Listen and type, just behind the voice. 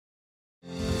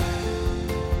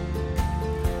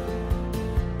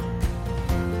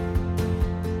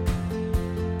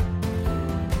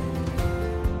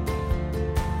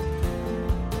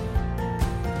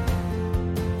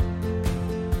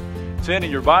10 in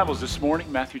your Bibles this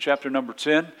morning, Matthew chapter number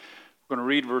 10. We're going to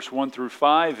read verse 1 through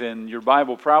 5, and your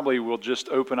Bible probably will just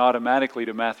open automatically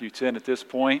to Matthew 10 at this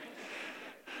point.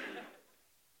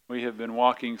 We have been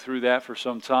walking through that for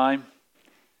some time.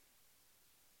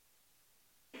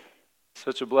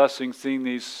 Such a blessing seeing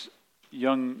these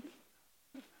young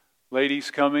ladies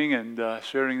coming and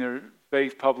sharing their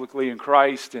faith publicly in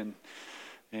Christ, and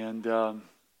so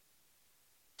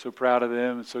proud of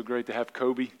them. It's so great to have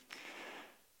Kobe.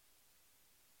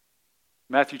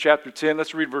 Matthew chapter 10,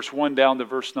 let's read verse 1 down to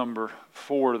verse number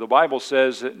 4. The Bible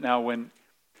says that now when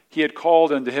he had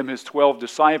called unto him his 12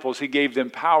 disciples, he gave them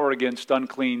power against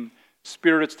unclean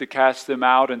spirits to cast them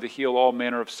out and to heal all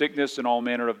manner of sickness and all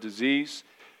manner of disease.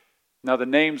 Now the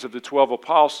names of the 12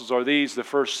 apostles are these: the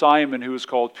first Simon, who is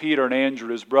called Peter, and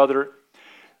Andrew his brother,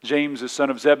 James the son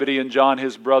of Zebedee, and John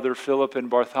his brother, Philip and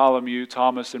Bartholomew,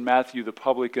 Thomas and Matthew the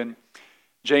publican,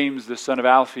 James the son of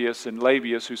Alphaeus, and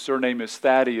Lebbaeus, whose surname is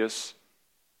Thaddeus.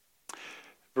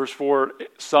 Verse 4,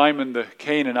 Simon the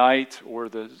Canaanite, or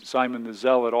the Simon the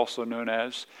Zealot, also known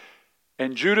as,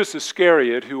 and Judas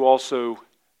Iscariot, who also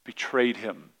betrayed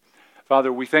him.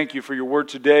 Father, we thank you for your word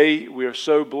today. We are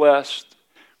so blessed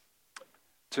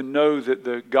to know that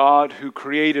the God who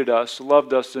created us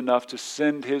loved us enough to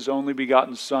send his only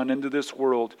begotten Son into this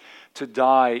world to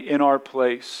die in our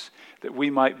place, that we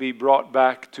might be brought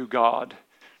back to God.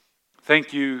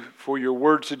 Thank you for your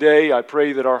word today. I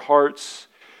pray that our hearts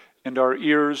and our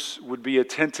ears would be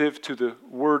attentive to the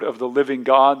word of the living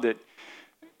God, that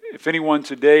if anyone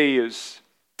today is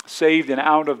saved and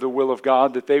out of the will of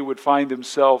God, that they would find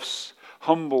themselves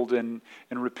humbled and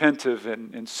repentive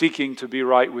and seeking to be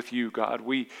right with you, God.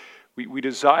 We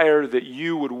desire that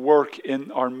you would work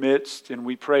in our midst, and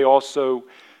we pray also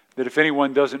that if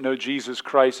anyone doesn't know Jesus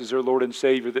Christ as their Lord and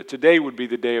Savior, that today would be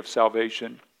the day of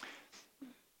salvation.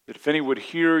 That if any would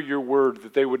hear your word,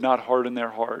 that they would not harden their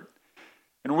heart.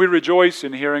 And we rejoice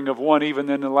in hearing of one, even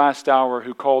in the last hour,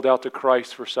 who called out to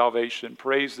Christ for salvation.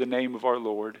 Praise the name of our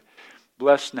Lord.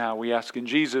 Bless now, we ask in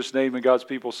Jesus' name. And God's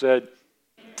people said,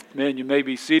 amen. You may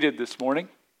be seated this morning.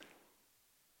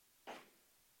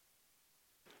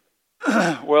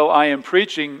 Well, I am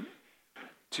preaching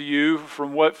to you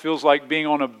from what feels like being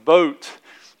on a boat.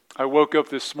 I woke up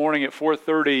this morning at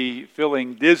 4:30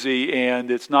 feeling dizzy,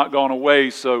 and it's not gone away,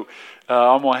 so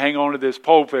I'm going to hang on to this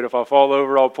pulpit. If I fall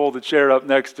over, I'll pull the chair up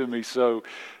next to me. So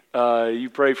you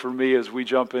pray for me as we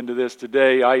jump into this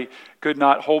today. I could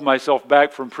not hold myself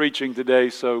back from preaching today,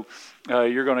 so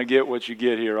you're going to get what you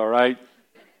get here, all right?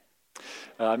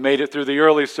 I made it through the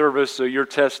early service, so you're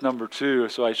test number 2,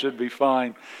 so I should be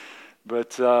fine.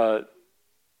 But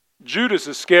Judas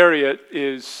Iscariot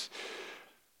is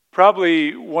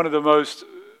probably one of the most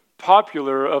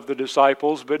popular of the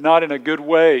disciples, but not in a good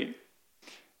way.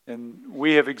 And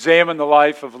we have examined the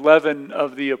life of 11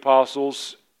 of the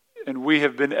apostles, and we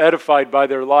have been edified by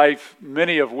their life,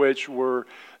 many of which were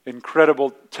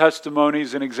incredible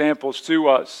testimonies and examples to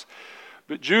us.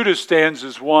 But Judas stands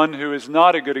as one who is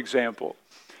not a good example.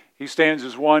 He stands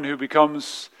as one who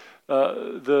becomes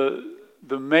the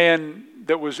man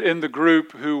that was in the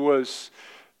group who was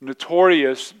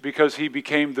notorious because he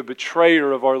became the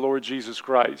betrayer of our Lord Jesus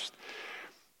Christ.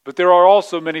 But there are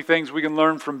also many things we can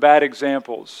learn from bad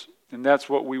examples, and that's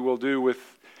what we will do with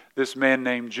this man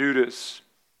named Judas.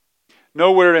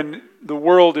 Nowhere in the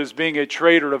world is being a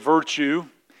traitor a virtue.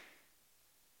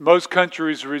 Most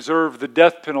countries reserve the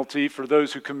death penalty for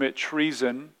those who commit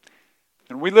treason.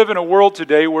 And we live in a world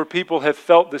today where people have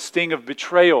felt the sting of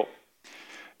betrayal.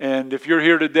 And if you're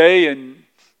here today and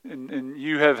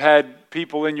you have had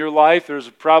people in your life, there's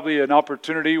probably an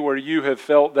opportunity where you have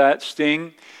felt that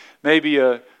sting. Maybe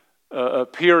a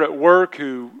peer at work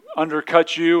who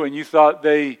undercut you and you thought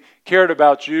they cared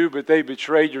about you, but they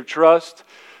betrayed your trust.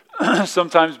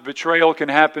 Sometimes betrayal can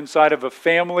happen inside of a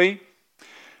family.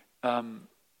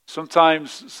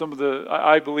 Sometimes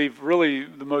I believe really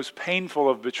the most painful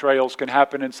of betrayals can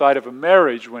happen inside of a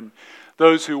marriage, when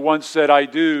those who once said I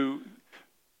do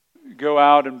go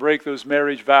out and break those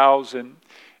marriage vows, and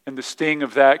the sting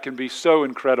of that can be so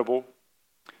incredible.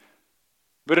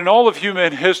 But in all of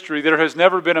human history, there has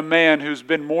never been a man who's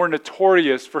been more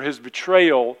notorious for his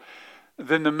betrayal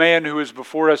than the man who is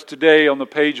before us today on the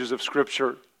pages of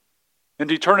Scripture.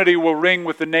 And eternity will ring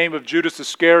with the name of Judas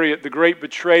Iscariot, the great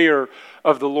betrayer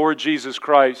of the Lord Jesus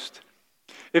Christ.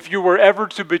 If you were ever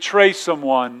to betray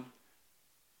someone,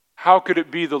 how could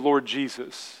it be the Lord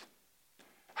Jesus?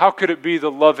 How could it be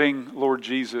the loving Lord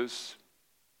Jesus?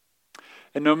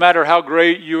 And no matter how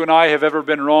great you and I have ever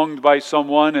been wronged by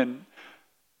someone, and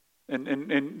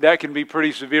that can be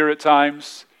pretty severe at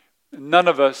times, none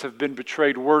of us have been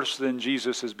betrayed worse than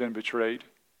Jesus has been betrayed.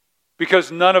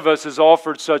 because none of us has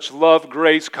offered such love,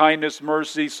 grace, kindness,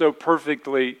 mercy so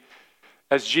perfectly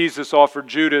as Jesus offered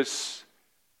Judas.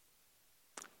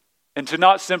 And to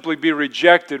not simply be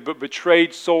rejected, but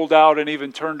betrayed, sold out, and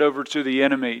even turned over to the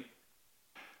enemy.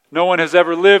 No one has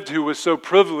ever lived who was so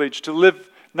privileged to live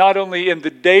not only in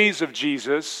the days of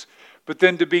Jesus, but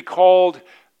then to be called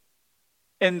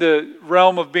in the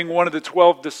realm of being one of the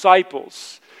 12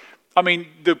 disciples. I mean,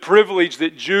 the privilege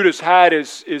that Judas had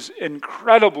is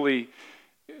incredibly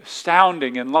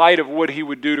astounding in light of what he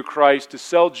would do to Christ, to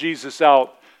sell Jesus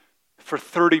out for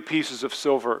 30 pieces of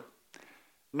silver.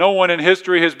 No one in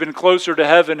history has been closer to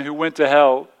heaven who went to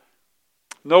hell.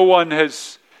 No one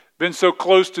has been so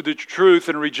close to the truth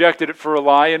and rejected it for a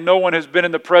lie, and no one has been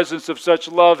in the presence of such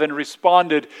love and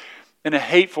responded in a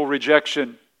hateful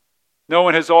rejection. No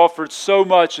one has offered so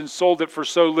much and sold it for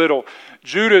so little.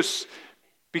 Judas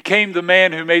became the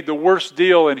man who made the worst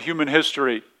deal in human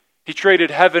history. He traded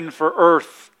heaven for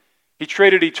earth. He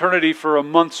traded eternity for a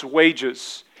month's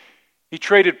wages. He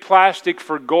traded plastic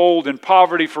for gold and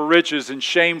poverty for riches and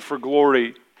shame for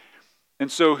glory. And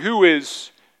so who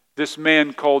is this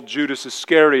man called Judas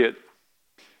Iscariot?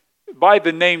 By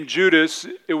the name Judas,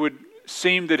 it would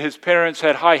seem that his parents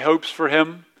had high hopes for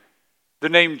him. The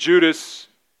name Judas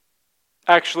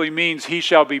actually means he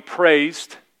shall be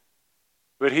praised,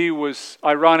 but he was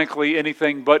ironically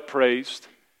anything but praised.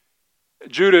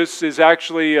 Judas is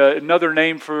actually another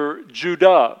name for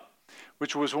Judah,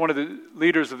 which was one of the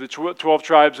leaders of the 12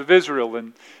 tribes of Israel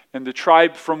and the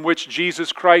tribe from which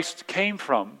Jesus Christ came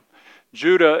from.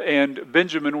 Judah and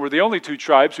Benjamin were the only two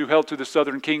tribes who held to the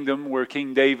southern kingdom where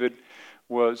King David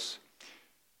was.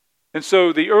 And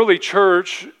so the early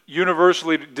church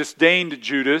universally disdained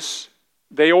Judas.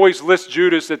 They always list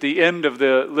Judas at the end of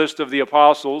the list of the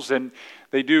apostles, and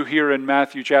they do here in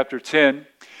Matthew chapter 10.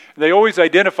 They always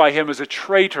identify him as a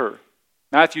traitor.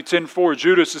 Matthew 10:4,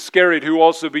 Judas Iscariot, who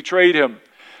also betrayed him.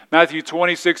 Matthew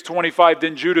 26:25,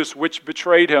 then Judas, which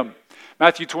betrayed him.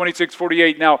 Matthew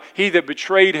 26:48, now he that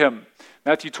betrayed him.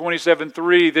 Matthew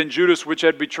 27:3, then Judas, which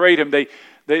had betrayed him.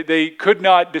 They could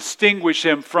not distinguish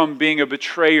him from being a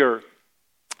betrayer.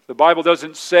 The Bible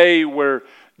doesn't say where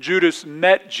Judas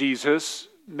met Jesus.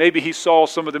 Maybe he saw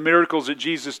some of the miracles that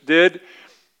Jesus did.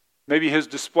 Maybe his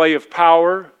display of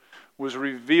power was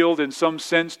revealed in some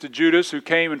sense to Judas, who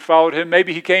came and followed him.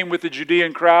 Maybe he came with the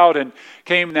Judean crowd and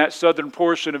came in that southern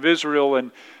portion of Israel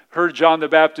and heard John the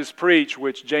Baptist preach,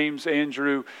 which James,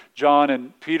 Andrew, John,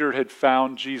 and Peter had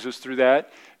found Jesus through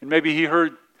that. And maybe he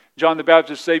heard John the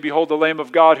Baptist say, "Behold the Lamb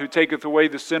of God who taketh away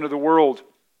the sin of the world."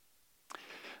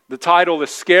 The title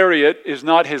Iscariot is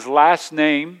not his last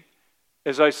name.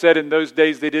 As I said, in those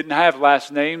days they didn't have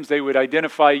last names. They would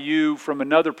identify you from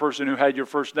another person who had your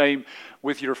first name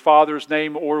with your father's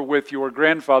name or with your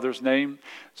grandfather's name.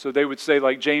 So they would say,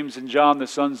 like James and John, the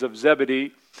sons of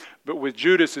Zebedee. But with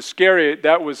Judas Iscariot,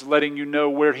 that was letting you know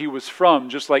where he was from,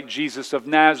 just like Jesus of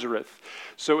Nazareth.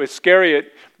 So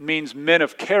Iscariot means men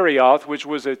of Kerioth, which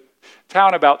was a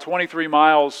town about 23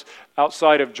 miles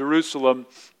outside of Jerusalem.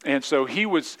 And so he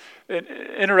was,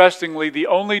 interestingly, the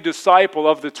only disciple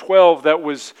of the 12 that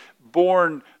was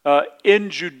born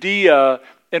in Judea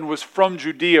and was from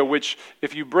Judea, which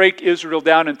if you break Israel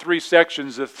down in three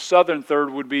sections, the southern third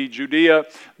would be Judea,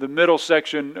 the middle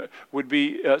section would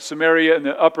be Samaria, and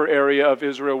the upper area of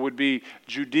Israel would be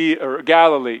Judea or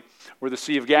Galilee, where the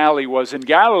Sea of Galilee was. And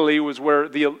Galilee was where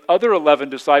the other 11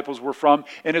 disciples were from,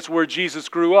 and it's where Jesus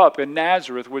grew up in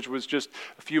Nazareth, which was just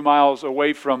a few miles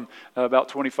away from, about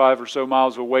 25 or so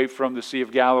miles away from the Sea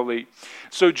of Galilee.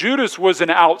 So Judas was an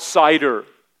outsider.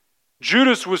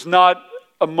 Judas was not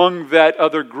among that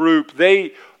other group.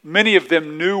 Many of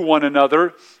them knew one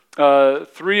another.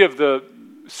 3 of the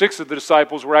 6 of the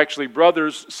disciples were actually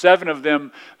brothers. 7 of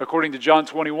them, according to John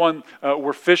 21,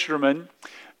 were fishermen.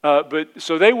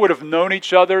 So they would have known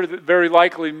each other, very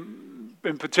likely,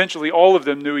 and potentially all of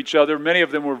them knew each other. Many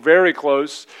of them were very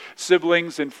close,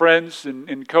 siblings and friends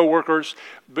and co-workers.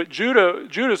 But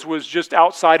Judas was just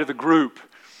outside of the group.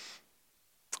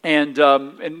 And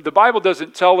the Bible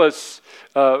doesn't tell us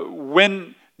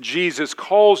when Jesus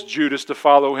calls Judas to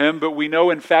follow him, but we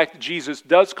know, in fact, Jesus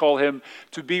does call him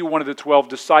to be one of the 12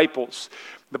 disciples.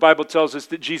 The Bible tells us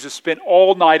that Jesus spent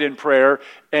all night in prayer,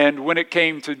 and when it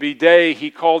came to be day, he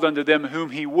called unto them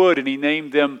whom he would, and he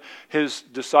named them his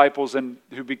disciples, and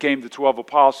who became the 12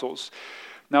 apostles.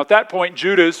 Now, at that point,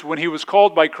 Judas, when he was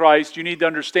called by Christ, you need to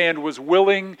understand, was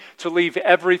willing to leave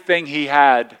everything he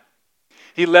had.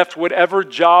 He left whatever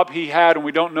job he had, and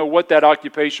we don't know what that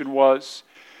occupation was.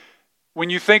 When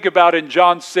you think about in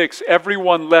John 6,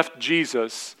 everyone left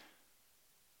Jesus.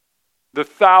 The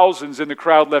thousands in the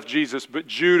crowd left Jesus, but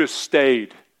Judas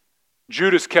stayed.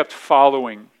 Judas kept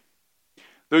following.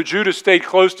 Though Judas stayed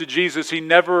close to Jesus, he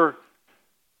never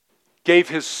gave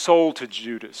his soul to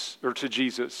Judas or to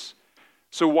Jesus.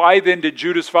 So why then did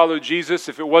Judas follow Jesus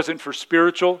if it wasn't for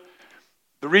spiritual?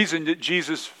 The reason that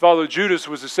Jesus followed Judas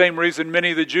was the same reason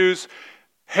many of the Jews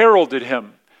heralded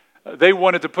him. They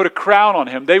wanted to put a crown on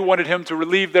him. They wanted him to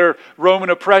relieve their Roman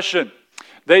oppression.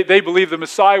 They believed the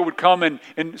Messiah would come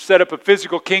and set up a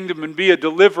physical kingdom and be a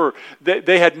deliverer.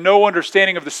 They had no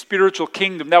understanding of the spiritual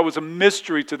kingdom. That was a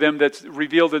mystery to them that's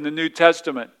revealed in the New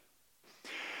Testament.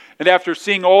 And after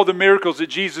seeing all the miracles that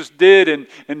Jesus did,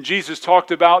 and Jesus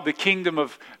talked about the kingdom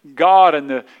of God and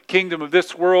the kingdom of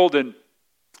this world,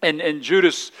 and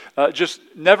Judas just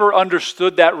never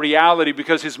understood that reality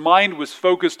because his mind was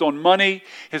focused on money.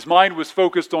 His mind was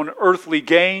focused on earthly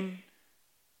gain.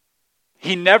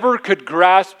 He never could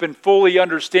grasp and fully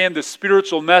understand the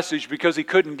spiritual message because he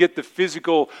couldn't get the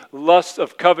physical lust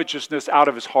of covetousness out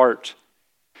of his heart.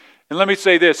 And let me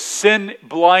say this, sin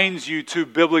blinds you to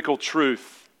biblical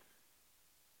truth.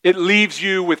 It leaves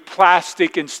you with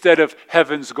plastic instead of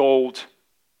heaven's gold.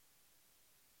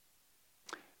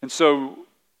 And so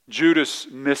Judas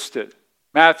missed it.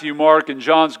 Matthew, Mark, and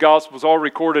John's Gospels all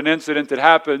record an incident that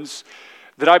happens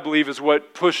that I believe is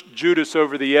what pushed Judas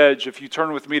over the edge. If you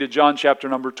turn with me to John chapter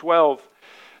number 12.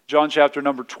 John chapter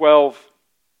number 12.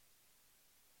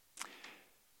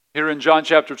 Here in John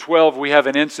chapter 12, we have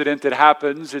an incident that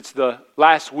happens. It's the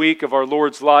last week of our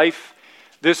Lord's life.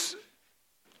 This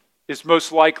is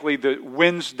most likely the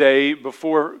Wednesday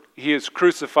before he is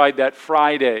crucified, that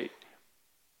Friday.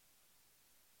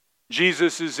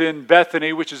 Jesus is in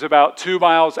Bethany, which is about 2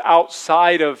 miles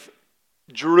outside of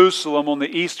Jerusalem on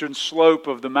the eastern slope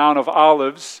of the Mount of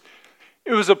Olives.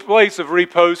 It was a place of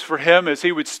repose for him as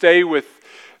he would stay with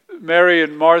Mary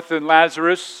and Martha and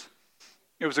Lazarus.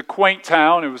 It was a quaint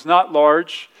town. It was not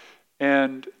large.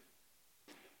 And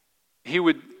he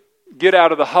would get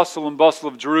out of the hustle and bustle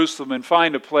of Jerusalem and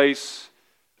find a place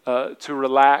to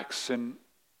relax. And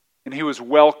he was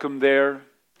welcome there.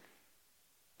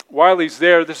 While he's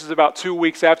there, this is about 2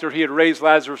 weeks after he had raised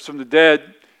Lazarus from the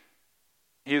dead,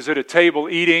 he is at a table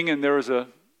eating and there is a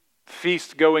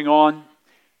feast going on.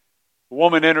 A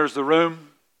woman enters the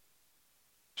room.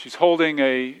 She's holding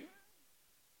a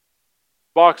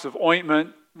box of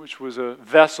ointment, which was a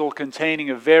vessel containing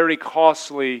a very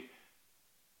costly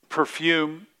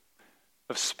perfume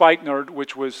of spikenard,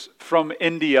 which was from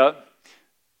India.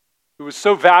 It was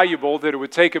so valuable that it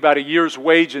would take about a year's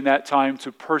wage in that time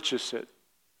to purchase it.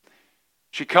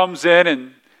 She comes in,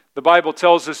 and the Bible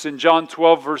tells us in John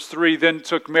 12, verse 3, then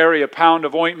took Mary a pound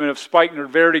of ointment of spikenard,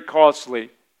 very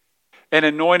costly, and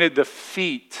anointed the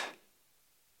feet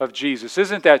of Jesus.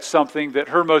 Isn't that something that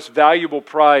her most valuable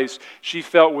prize she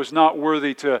felt was not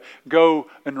worthy to go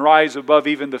and rise above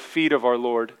even the feet of our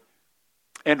Lord?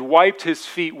 And wiped his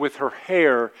feet with her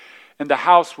hair, and the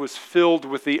house was filled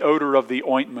with the odor of the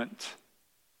ointment.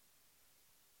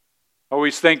 I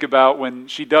always think about when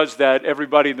she does that,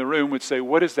 everybody in the room would say,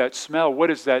 what is that smell? What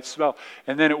is that smell?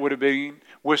 And then it would have been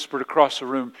whispered across the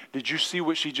room, did you see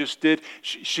what she just did?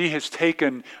 She has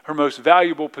taken her most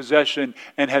valuable possession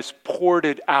and has poured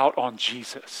it out on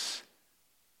Jesus.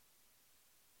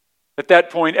 At that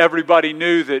point, everybody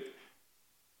knew that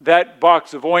that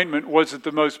box of ointment wasn't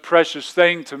the most precious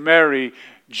thing to Mary.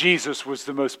 Jesus was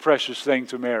the most precious thing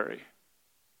to Mary.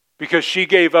 Because she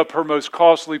gave up her most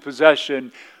costly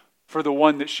possession for the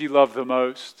one that she loved the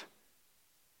most.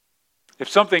 If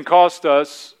something cost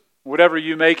us, whatever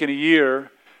you make in a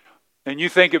year, and you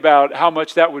think about how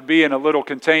much that would be in a little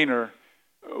container,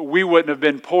 we wouldn't have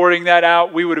been pouring that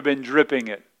out, we would have been dripping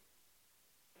it.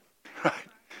 Right?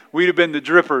 We'd have been the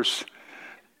drippers.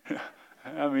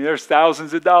 I mean, there's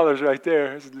thousands of dollars right there.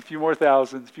 There's a few more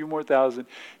thousand.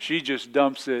 She just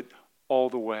dumps it all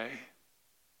the way.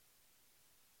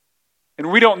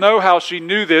 And we don't know how she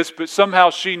knew this, but somehow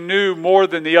she knew more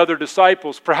than the other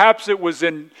disciples. Perhaps it was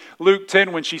in Luke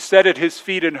 10 when she sat at his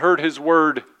feet and heard his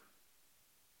word.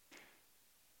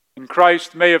 And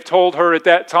Christ may have told her at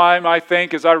that time, I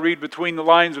think, as I read between the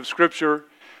lines of Scripture,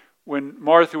 when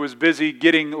Martha was busy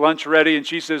getting lunch ready, and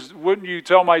she says, wouldn't you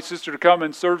tell my sister to come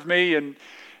and serve me? And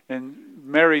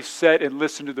Mary sat and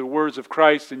listened to the words of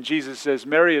Christ, and Jesus says,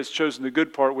 Mary has chosen the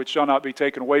good part which shall not be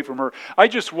taken away from her. I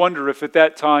just wonder if at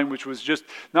that time, which was just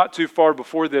not too far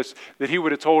before this, that he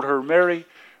would have told her, Mary,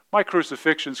 my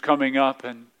crucifixion's coming up,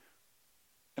 and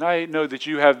I know that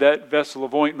you have that vessel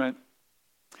of ointment.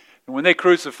 And when they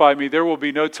crucify me, there will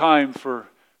be no time for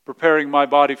preparing my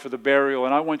body for the burial,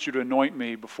 and I want you to anoint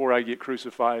me before I get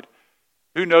crucified.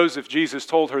 Who knows if Jesus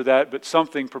told her that, but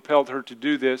something propelled her to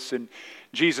do this. And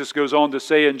Jesus goes on to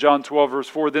say in John 12, verse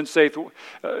 4, then saith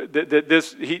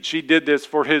she did this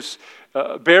for his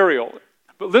burial.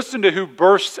 But listen to who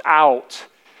bursts out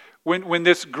when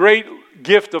this great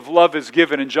gift of love is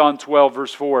given in John 12,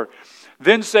 verse 4.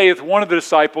 Then saith one of the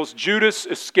disciples, Judas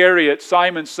Iscariot,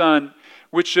 Simon's son,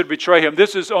 which should betray him.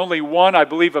 This is only one, I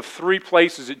believe, of 3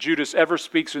 places that Judas ever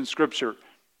speaks in Scripture.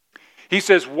 He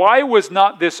says, why was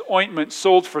not this ointment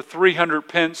sold for 300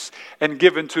 pence and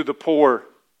given to the poor?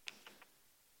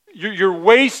 You're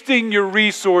wasting your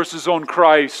resources on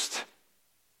Christ.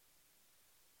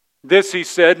 This, he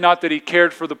said, not that he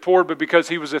cared for the poor, but because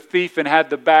he was a thief and had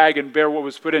the bag and bare what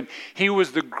was put in. He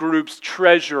was the group's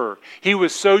treasurer. He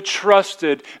was so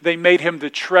trusted, they made him the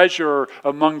treasurer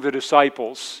among the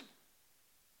disciples.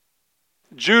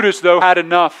 Judas, though, had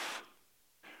enough.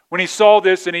 When he saw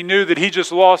this and he knew that he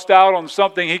just lost out on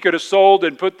something he could have sold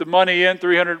and put the money in,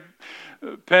 300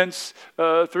 pence,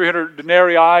 300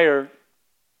 denarii, or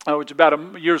which is about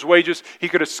a year's wages, he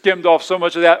could have skimmed off so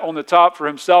much of that on the top for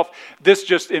himself. This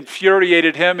just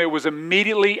infuriated him. It was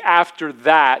immediately after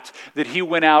that he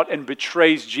went out and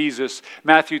betrays Jesus.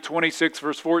 Matthew 26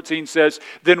 verse 14 says,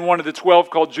 then one of the 12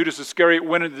 called Judas Iscariot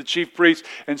went into the chief priests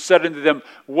and said unto them,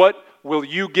 what will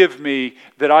you give me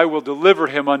that I will deliver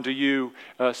him unto you?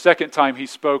 Second time he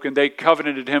spoke, and they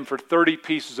covenanted him for 30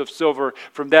 pieces of silver.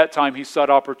 From that time he sought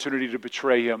opportunity to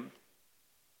betray him.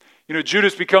 You know,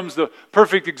 Judas becomes the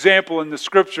perfect example in the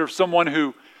Scripture of someone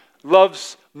who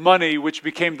loves money, which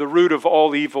became the root of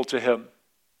all evil to him.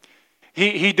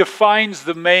 He defines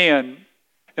the man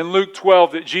in Luke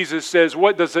 12 that Jesus says,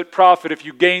 what does it profit if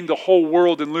you gain the whole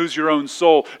world and lose your own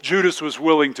soul? Judas was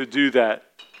willing to do that.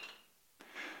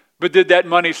 But did that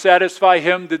money satisfy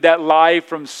him? Did that lie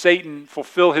from Satan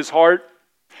fulfill his heart?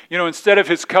 You know, instead of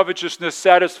his covetousness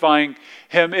satisfying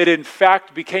him, it in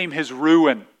fact became his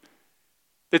ruin.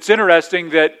 It's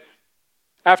interesting that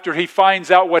after he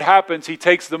finds out what happens, he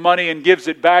takes the money and gives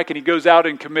it back, and he goes out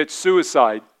and commits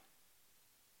suicide.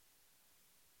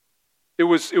 It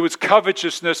was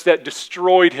covetousness that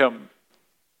destroyed him.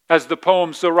 As the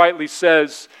poem so rightly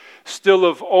says, still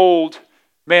of old,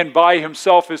 man by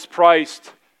himself is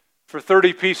priced. For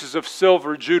 30 pieces of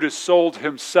silver, Judas sold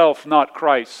himself, not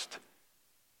Christ.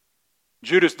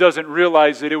 Judas doesn't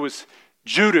realize that it was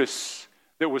Judas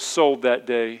that was sold that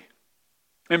day.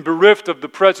 And bereft of the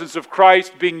presence of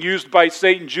Christ, being used by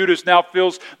Satan, Judas now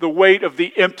feels the weight of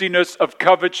the emptiness of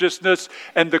covetousness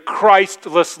and the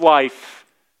Christless life.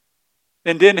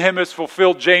 And in him is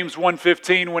fulfilled James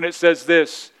 1:15 when it says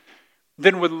this,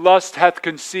 then when lust hath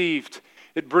conceived,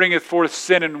 it bringeth forth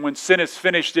sin, and when sin is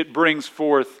finished, it brings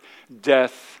forth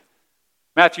death.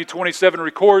 Matthew 27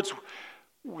 records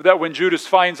that when Judas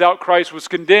finds out Christ was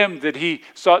condemned, that he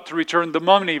sought to return the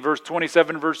money. Verse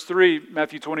 27, verse 3,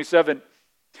 Matthew 27.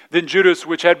 Then Judas,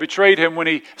 which had betrayed him, when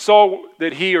he saw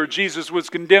that he or Jesus was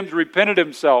condemned, repented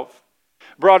himself,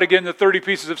 brought again the 30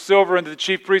 pieces of silver unto the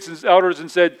chief priests and elders,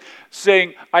 and said,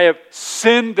 saying, I have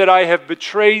sinned that I have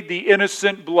betrayed the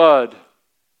innocent blood.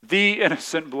 The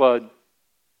innocent blood.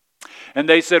 And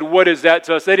they said, what is that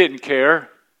to us? They didn't care.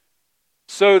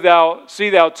 So see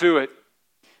thou to it.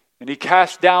 And he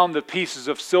cast down the pieces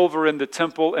of silver in the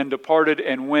temple and departed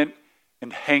and went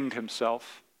and hanged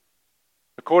himself.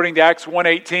 According to Acts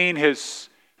 1:18, his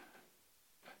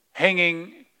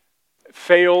hanging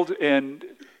failed and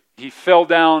he fell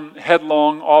down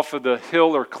headlong off of the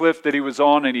hill or cliff that he was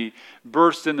on, and he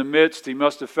burst in the midst. He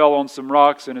must have fell on some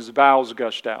rocks and his bowels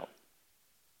gushed out.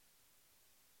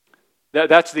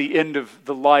 That's the end of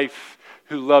the life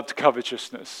who loved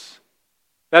covetousness.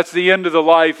 That's the end of the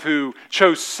life who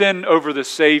chose sin over the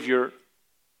Savior.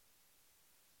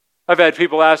 I've had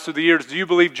people ask through the years, do you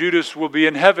believe Judas will be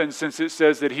in heaven since it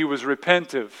says that he was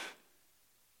repentive?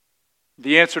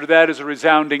 The answer to that is a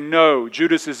resounding no.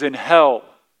 Judas is in hell.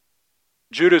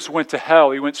 Judas went to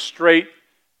hell. He went straight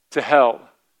to hell.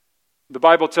 The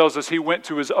Bible tells us he went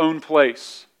to his own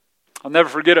place. I'll never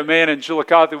forget a man in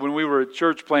Chillicothe when we were a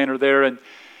church planter there, and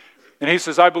he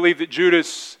says, I believe that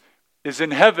Judas is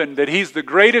in heaven, that he's the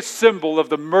greatest symbol of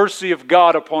the mercy of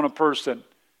God upon a person.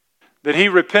 That he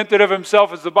repented of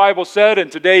himself, as the Bible said,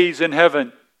 and today he's in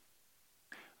heaven.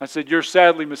 I said, you're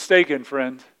sadly mistaken,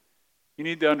 friend. You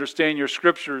need to understand your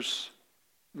scriptures.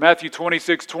 Matthew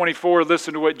 26:24,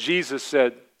 listen to what Jesus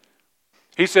said.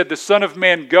 He said, the Son of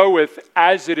Man goeth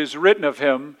as it is written of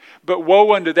him, but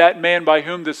woe unto that man by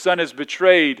whom the Son is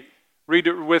betrayed. Read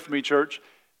it with me, church.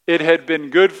 It had been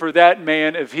good for that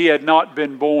man if he had not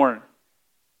been born.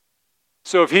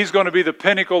 So if he's going to be the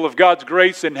pinnacle of God's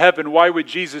grace in heaven, why would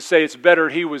Jesus say it's better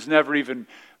he was never even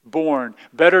born.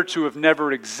 Better to have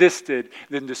never existed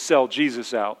than to sell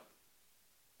Jesus out.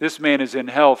 This man is in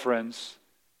hell, friends.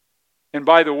 And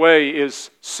by the way, is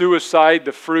suicide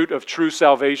the fruit of true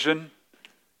salvation?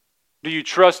 Do you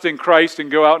trust in Christ and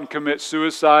go out and commit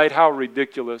suicide? How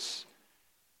ridiculous.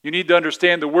 You need to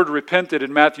understand the word repented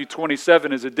in Matthew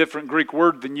 27 is a different Greek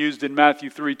word than used in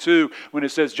Matthew 3:2 when it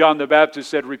says John the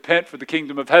Baptist said, repent for the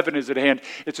kingdom of heaven is at hand.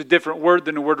 It's a different word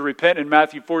than the word repent in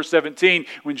Matthew 4:17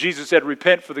 when Jesus said,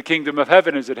 repent for the kingdom of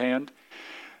heaven is at hand.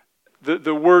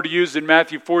 The word used in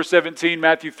Matthew 4:17,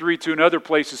 Matthew 3:2, and other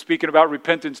places speaking about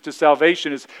repentance to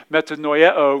salvation is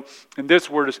metanoeo, and this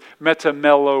word is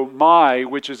metamelomai,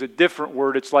 which is a different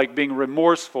word. It's like being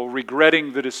remorseful,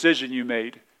 regretting the decision you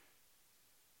made.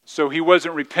 So he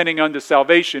wasn't repenting unto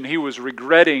salvation. He was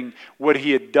regretting what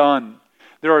he had done.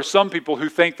 There are some people who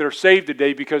think they're saved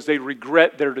today because they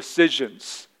regret their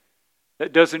decisions.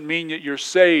 That doesn't mean that you're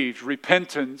saved.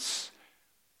 Repentance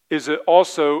is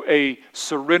also a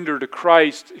surrender to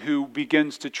Christ who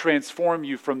begins to transform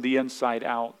you from the inside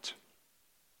out.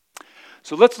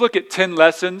 So let's look at 10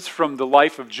 lessons from the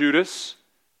life of Judas.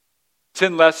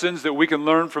 10 lessons that we can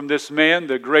learn from this man,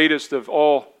 the greatest of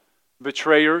all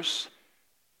betrayers.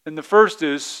 And the first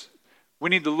is, we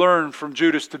need to learn from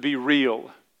Judas to be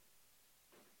real.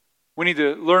 We need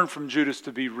to learn from Judas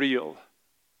to be real.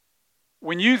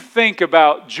 When you think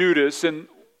about Judas and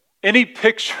any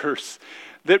pictures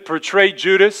that portray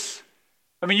Judas,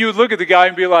 I mean, you would look at the guy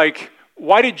and be like,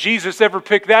 why did Jesus ever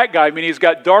pick that guy? I mean, he's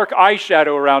got dark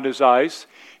eyeshadow around his eyes.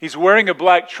 He's wearing a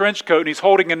black trench coat and he's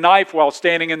holding a knife while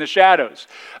standing in the shadows.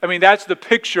 I mean, that's the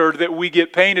picture that we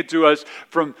get painted to us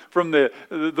from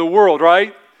the world,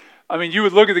 right? I mean, you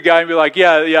would look at the guy and be like,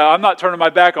 yeah, I'm not turning my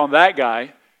back on that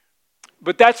guy.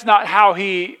 But that's not how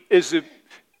he is.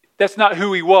 That's not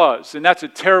who he was. And that's a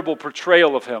terrible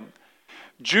portrayal of him.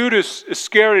 Judas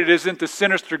Iscariot isn't the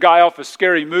sinister guy off a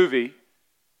scary movie.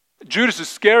 Judas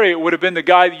Iscariot would have been the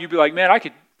guy that you'd be like, man, I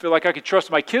feel like I could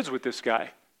trust my kids with this guy.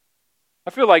 I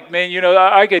feel like, man,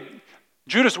 I could.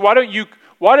 Judas, why don't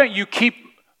you keep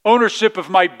ownership of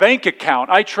my bank account?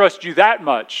 I trust you that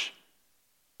much.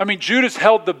 I mean, Judas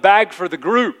held the bag for the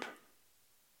group.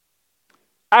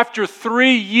 After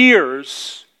 3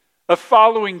 years of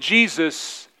following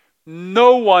Jesus,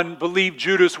 no one believed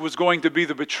Judas was going to be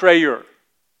the betrayer.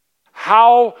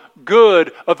 How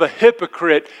good of a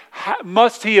hypocrite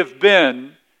must he have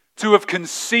been to have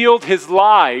concealed his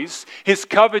lies, his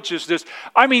covetousness?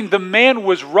 I mean, the man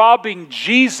was robbing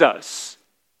Jesus.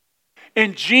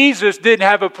 And Jesus didn't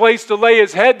have a place to lay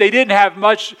his head. They didn't have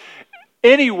much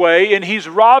anyway, and he's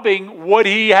robbing what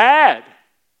he had.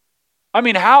 I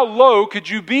mean, how low could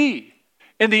you be?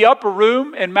 In the upper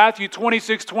room, in Matthew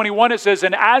 26:21, it says,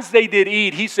 and as they did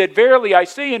eat, he said, verily I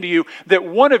say unto you, that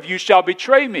one of you shall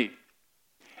betray me.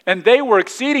 And they were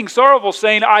exceeding sorrowful,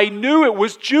 saying, I knew it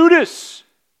was Judas.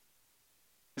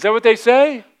 Is that what they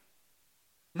say?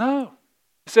 No.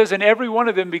 It says, and every one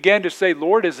of them began to say,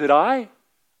 Lord, is it I?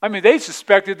 I mean, they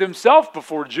suspected themselves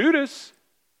before Judas.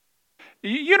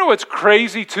 You know what's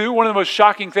crazy too? One of the most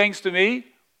shocking things to me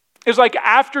is like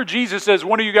after Jesus says,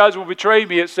 one of you guys will betray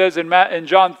me, it says in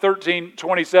John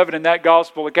 13:27 in that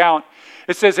gospel account,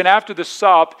 it says, and after the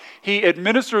sop, he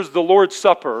administers the Lord's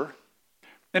Supper.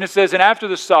 And it says, and after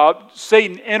the sop,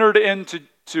 Satan entered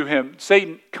into him.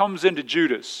 Satan comes into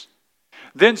Judas.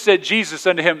 Then said Jesus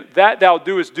unto him, that thou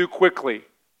doest, do quickly.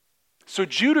 So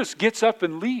Judas gets up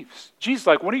and leaves. Jesus is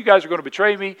like, one of you guys are going to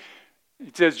betray me.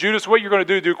 He says, Judas, what you're going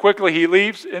to do quickly. He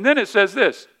leaves. And then it says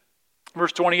this,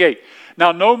 verse 28.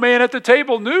 Now no man at the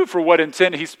table knew for what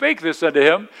intent he spake this unto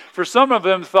him. For some of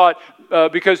them thought,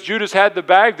 because Judas had the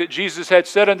bag, that Jesus had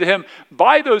said unto him,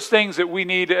 buy those things that we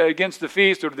need against the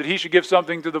feast, or that he should give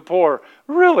something to the poor.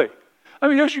 Really? I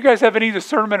mean, don't you guys have any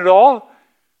discernment at all?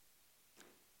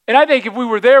 And I think if we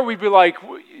were there, we'd be like,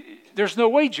 there's no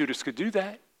way Judas could do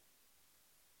that.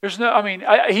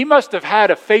 He must have had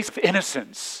a face of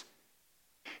innocence.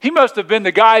 He must have been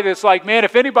the guy that's like, man,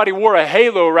 if anybody wore a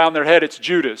halo around their head, it's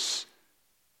Judas.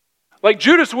 Like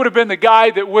Judas would have been the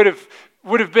guy that would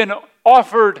have been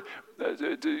offered,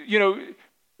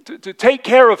 to take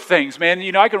care of things,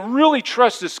 man. I can really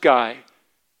trust this guy.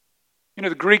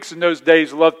 The Greeks in those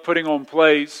days loved putting on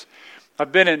plays.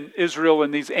 I've been in Israel in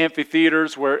these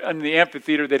amphitheaters where in the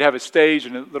amphitheater they'd have a stage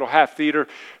and a little half theater.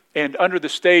 And under the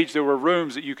stage there were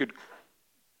rooms that you could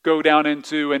go down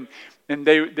into, and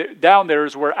they down there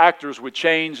is where actors would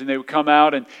change and they would come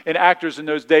out, and actors in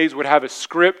those days would have a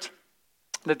script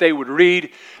that they would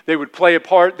read, they would play a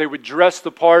part, they would dress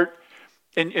the part,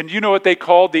 and you know what they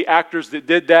called the actors that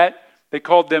did that? They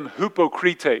called them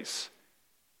hypocrites.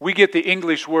 We get the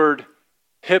English word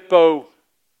hypocrite.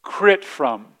 crit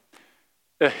from.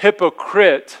 A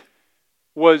hypocrite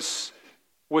was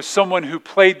someone who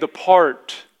played the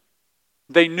part.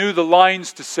 They knew the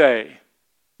lines to say.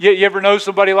 You ever know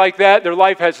somebody like that? Their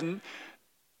life has,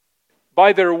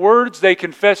 by their words they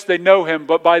confess they know Him,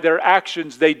 but by their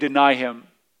actions they deny Him.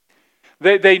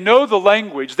 They know the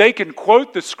language. They can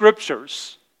quote the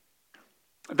scriptures.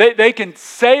 They can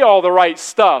say all the right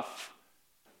stuff.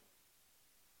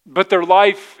 But their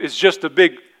life is just a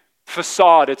big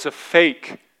facade. It's a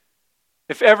fake.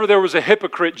 If ever there was a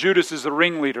hypocrite, Judas is the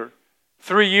ringleader.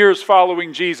 3 years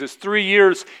following Jesus. 3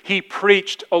 years he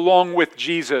preached along with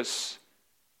Jesus.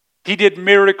 He did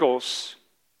miracles.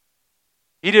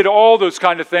 He did all those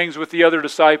kind of things with the other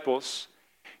disciples.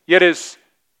 Yet his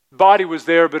body was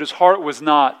there, but his heart was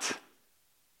not.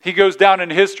 He goes down in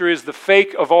history as the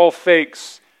fake of all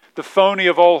fakes, the phony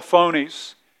of all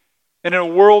phonies. And in a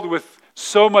world with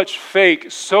so much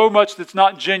fake, so much that's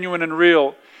not genuine and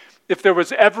real, if there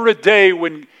was ever a day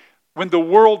when the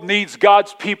world needs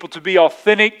God's people to be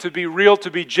authentic, to be real,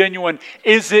 to be genuine,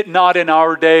 is it not in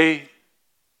our day?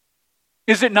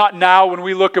 Is it not now when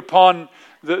we look upon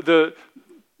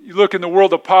you look in the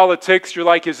world of politics, you're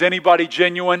like, is anybody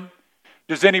genuine?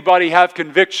 Does anybody have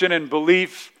conviction and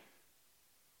belief?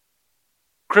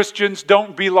 Christians,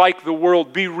 don't be like the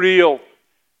world, be real.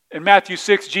 In Matthew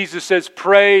 6, Jesus says,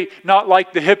 pray not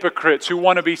like the hypocrites who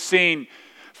want to be seen.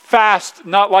 Fast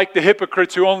not like the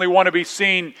hypocrites who only want to be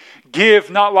seen. Give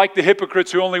not like the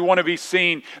hypocrites who only want to be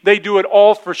seen. They do it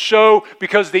all for show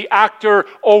because the actor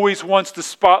always wants the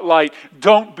spotlight.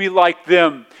 Don't be like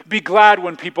them. Be glad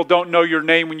when people don't know your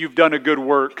name when you've done a good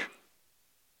work.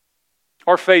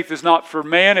 Our faith is not for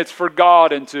man, it's for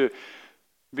God and to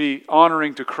be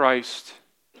honoring to Christ.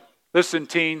 Listen,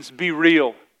 teens, be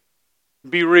real.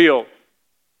 Be real.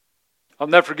 I'll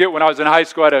never forget when I was in high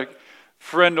school, I had a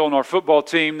friend on our football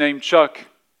team named Chuck.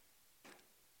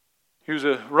 He was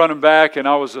a running back and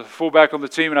I was a fullback on the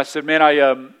team. And I said, man,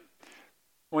 I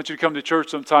want you to come to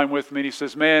church sometime with me. And he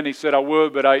says, man, he said, I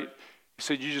would, but he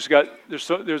said, you just got,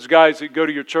 there's guys that go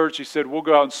to your church. He said, we'll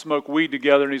go out and smoke weed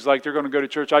together. And he's like, they're going to go to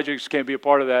church. I just can't be a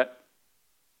part of that.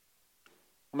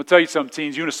 I'm going to tell you something,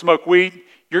 teens. You want to smoke weed?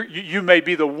 You may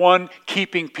be the one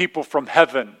keeping people from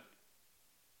heaven.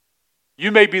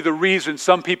 You may be the reason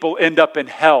some people end up in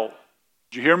hell.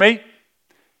 Did you hear me?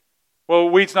 Well,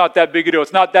 weed's not that big a deal.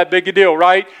 It's not that big a deal,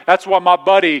 right? That's why my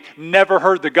buddy never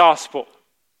heard the gospel.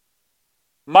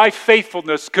 My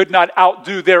faithfulness could not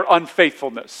outdo their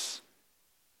unfaithfulness.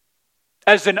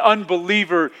 As an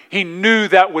unbeliever, he knew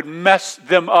that would mess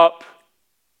them up.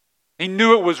 He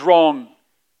knew it was wrong.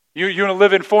 You're going to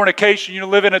live in fornication. You're going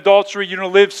to live in adultery. You're going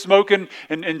to live smoking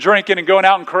and drinking and going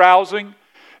out and carousing.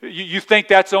 You think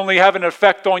that's only having an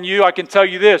effect on you? I can tell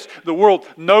you this. The world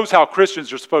knows how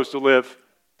Christians are supposed to live.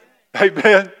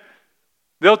 Amen.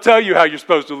 They'll tell you how you're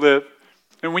supposed to live.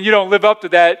 And when you don't live up to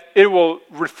that, it will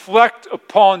reflect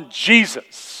upon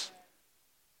Jesus.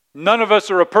 None of us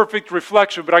are a perfect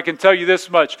reflection, but I can tell you this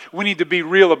much. We need to be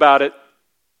real about it.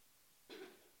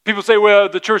 People say, well,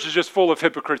 the church is just full of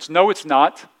hypocrites. No, it's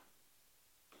not.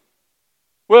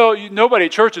 Well, nobody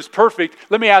at church is perfect.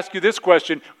 Let me ask you this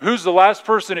question. Who's the last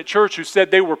person at church who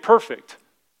said they were perfect?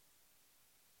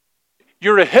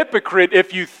 You're a hypocrite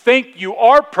if you think you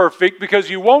are perfect because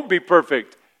you won't be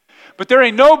perfect. But there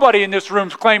ain't nobody in this room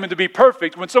claiming to be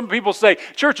perfect. When some people say,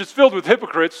 church is filled with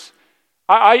hypocrites,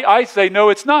 I say, no,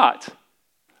 it's not.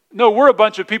 No, we're a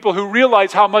bunch of people who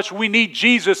realize how much we need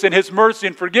Jesus and His mercy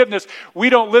and forgiveness. We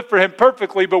don't live for Him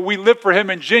perfectly, but we live for Him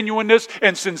in genuineness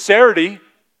and sincerity.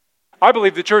 I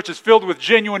believe the church is filled with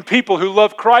genuine people who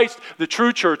love Christ. The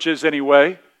true church is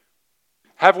anyway.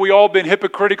 Have we all been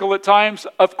hypocritical at times?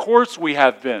 Of course we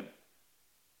have been.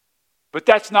 But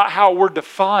that's not how we're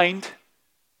defined.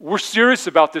 We're serious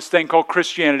about this thing called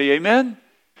Christianity. Amen?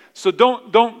 So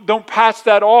don't pass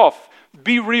that off.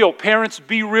 Be real. Parents,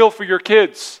 be real for your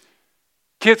kids.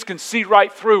 Kids can see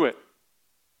right through it.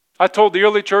 I told the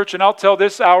early church, and I'll tell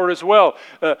this hour as well,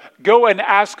 go and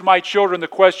ask my children the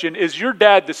question, is your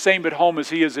dad the same at home as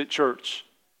he is at church?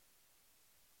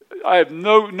 I have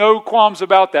no qualms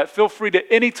about that. Feel free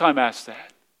to anytime ask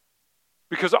that.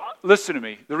 Because, listen to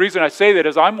me, the reason I say that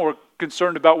is I'm more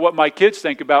concerned about what my kids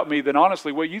think about me than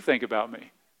honestly what you think about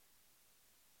me.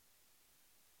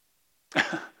 I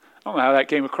don't know how that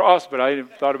came across, but I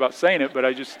thought about saying it, but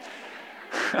I just...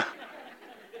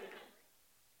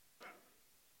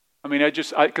 I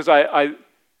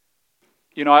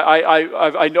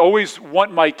always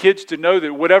want my kids to know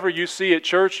that whatever you see at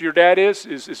church, your dad is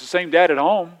the same dad at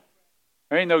home.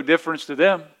 There ain't no difference to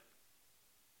them.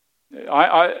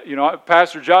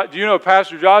 Pastor Josh. Do you know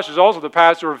Pastor Josh is also the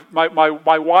pastor of my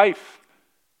wife?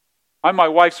 I'm my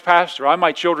wife's pastor. I'm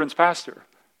my children's pastor.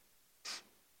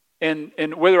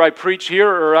 And whether I preach here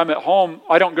or I'm at home,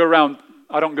 I don't go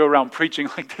around preaching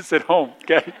like this at home,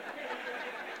 okay?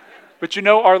 But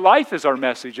our life is our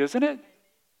message, isn't it?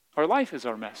 Our life is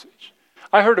our message.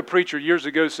 I heard a preacher years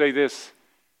ago say this.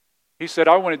 He said,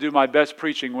 I want to do my best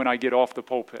preaching when I get off the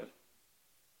pulpit.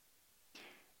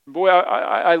 Boy,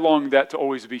 I long that to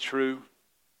always be true.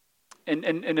 And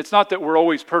it's not that we're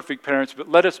always perfect parents, but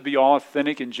let us be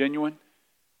authentic and genuine.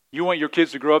 You want your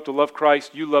kids to grow up to love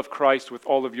Christ, you love Christ with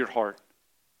all of your heart.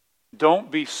 Don't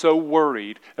be so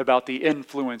worried about the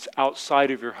influence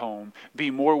outside of your home.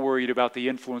 Be more worried about the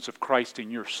influence of Christ in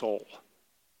your soul,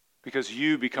 because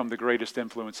you become the greatest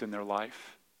influence in their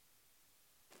life.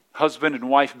 Husband and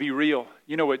wife, be real.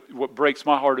 You know what breaks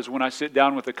my heart is when I sit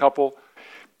down with a couple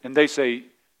and they say,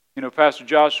 Pastor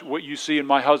Josh, what you see in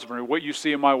my husband or what you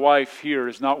see in my wife here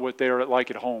is not what they are like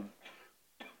at home.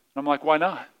 And I'm like, why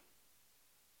not?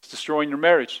 It's destroying your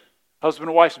marriage. Husband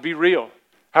and wife, be real.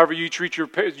 However you treat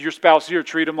your spouse here,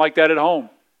 treat them like that at home.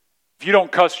 If you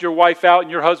don't cuss your wife out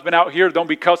and your husband out here, don't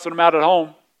be cussing them out at home.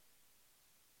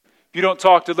 If you don't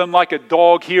talk to them like a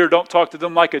dog here, don't talk to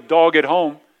them like a dog at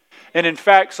home. And in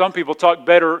fact, some people talk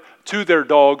better to their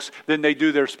dogs than they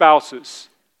do their spouses.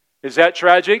 Is that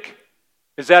tragic?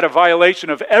 Is that a violation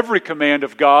of every command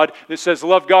of God that says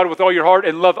love God with all your heart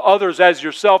and love others as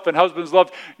yourself? And husbands,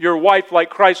 love your wife like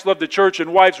Christ loved the church,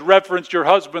 and wives, reverence your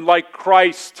husband like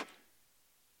Christ.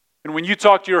 And when you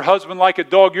talk to your husband like a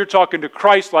dog, you're talking to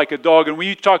Christ like a dog. And when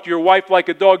you talk to your wife like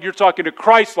a dog, you're talking to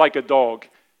Christ like a dog.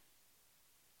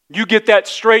 You get that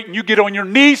straight and you get on your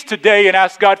knees today and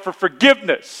ask God for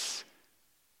forgiveness.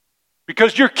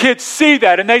 Because your kids see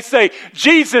that and they say,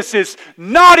 Jesus is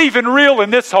not even real in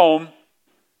this home.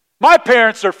 My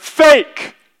parents are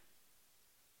fake.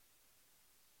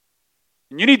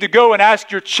 And you need to go and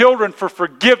ask your children for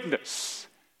forgiveness.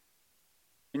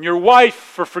 And your wife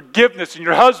for forgiveness. And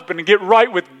your husband, and get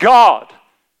right with God.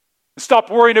 And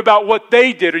stop worrying about what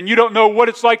they did. And you don't know what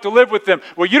it's like to live with them.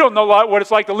 Well, you don't know what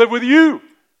it's like to live with you.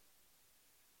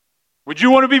 Would you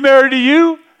want to be married to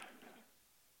you?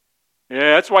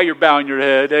 Yeah, that's why you're bowing your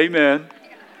head. Amen.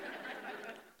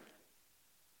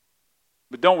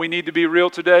 But don't we need to be real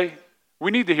today?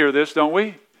 We need to hear this, don't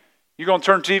we? You going to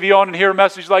turn TV on and hear a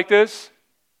message like this?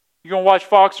 You going to watch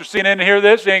Fox or CNN and hear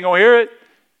this? You ain't going to hear it.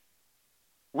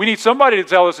 We need somebody to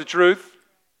tell us the truth.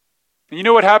 And you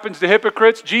know what happens to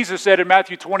hypocrites? Jesus said in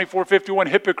Matthew 24:51,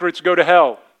 hypocrites go to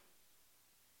hell.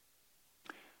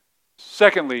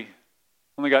 Secondly,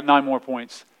 only got 9 more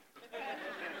points.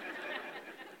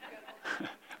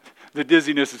 The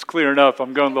dizziness is clearing up.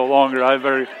 I'm going a little longer. I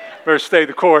better stay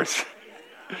the course.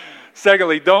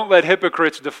 Secondly, don't let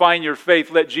hypocrites define your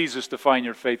faith. Let Jesus define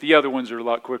your faith. The other ones are a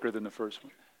lot quicker than the first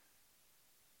one.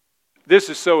 This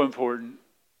is so important.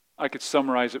 I could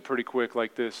summarize it pretty quick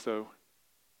like this, though.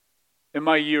 In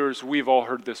my years, we've all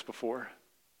heard this before.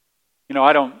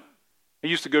 I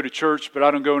used to go to church, but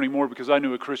I don't go anymore because I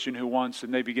knew a Christian who once,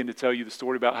 and they begin to tell you the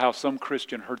story about how some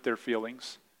Christian hurt their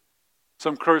feelings.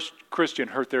 Some Christian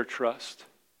hurt their trust.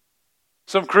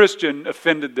 Some Christian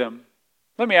offended them.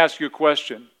 Let me ask you a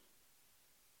question.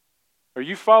 Are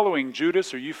you following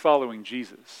Judas or are you following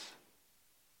Jesus?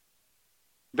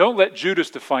 Don't let Judas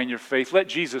define your faith. Let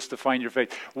Jesus define your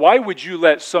faith. Why would you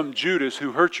let some Judas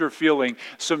who hurt your feeling,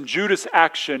 some Judas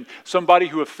action, somebody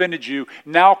who offended you,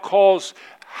 now cause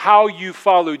how you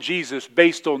follow Jesus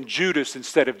based on Judas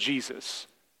instead of Jesus?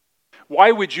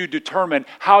 Why would you determine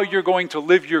how you're going to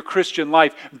live your Christian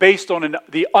life based on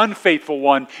the unfaithful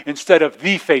one instead of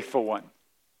the faithful one?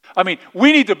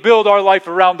 We need to build our life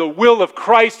around the will of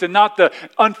Christ and not the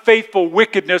unfaithful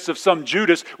wickedness of some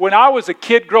Judas. When I was a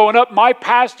kid growing up, my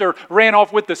pastor ran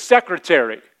off with the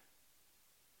secretary.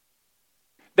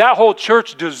 That whole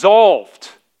church dissolved.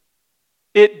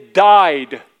 It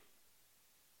died.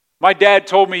 My dad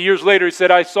told me years later, he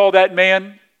said, I saw that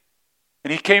man,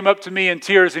 and he came up to me in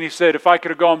tears and he said, if I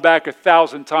could have gone back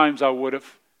 1,000 times, I would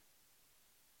have.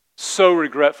 So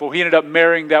regretful. He ended up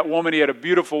marrying that woman. He had a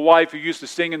beautiful wife who used to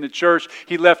sing in the church.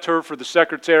 He left her for the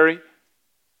secretary.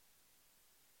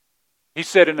 He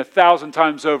said, in 1,000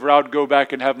 times over, I would go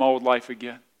back and have my old life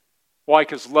again. Why?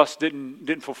 Because lust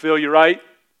didn't fulfill you, right?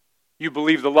 You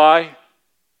believed the lie.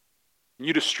 And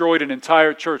you destroyed an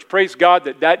entire church. Praise God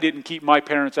that didn't keep my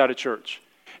parents out of church.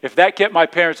 If that kept my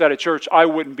parents out of church, I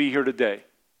wouldn't be here today.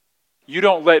 You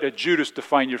don't let a Judas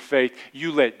define your faith.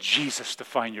 You let Jesus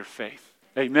define your faith.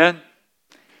 Amen?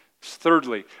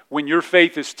 Thirdly, when your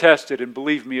faith is tested, and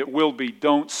believe me, it will be,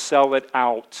 don't sell it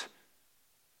out.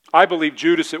 I believe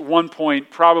Judas at one point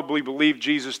probably believed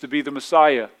Jesus to be the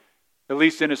Messiah. At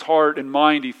least in his heart and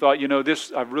mind, he thought,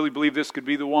 I really believe this could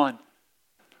be the one.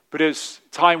 But as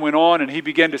time went on and he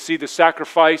began to see the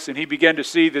sacrifice and he began to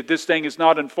see that this thing is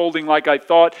not unfolding like I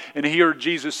thought, and he heard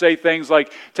Jesus say things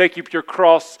like, take up your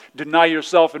cross, deny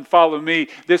yourself, and follow me,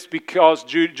 this caused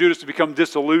Judas to become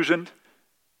disillusioned.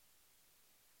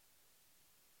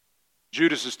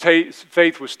 Judas's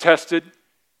faith was tested,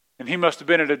 and he must have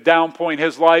been at a down point in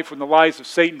his life when the lies of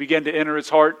Satan began to enter his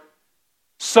heart.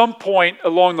 Some point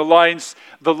along the lines,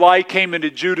 the lie came into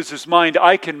Judas's mind,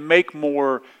 I can make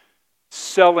more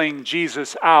selling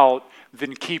Jesus out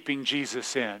than keeping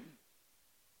Jesus in.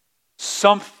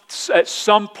 At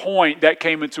some point that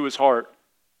came into his heart.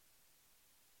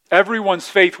 Everyone's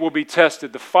faith will be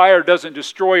tested. The fire doesn't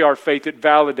destroy our faith, it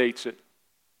validates it.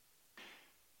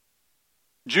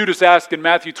 Judas asked in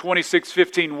Matthew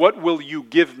 26:15, what will you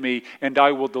give me and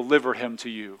I will deliver him to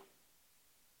you?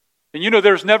 And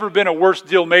there's never been a worse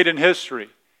deal made in history.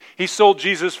 He sold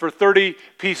Jesus for 30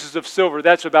 pieces of silver.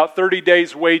 That's about 30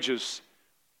 days' wages.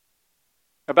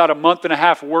 About a month and a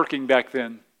half working back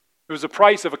then. It was the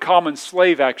price of a common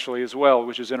slave actually as well,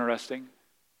 which is interesting.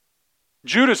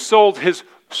 Judas sold his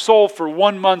soul for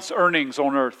 1 month's earnings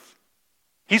on earth.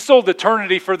 He sold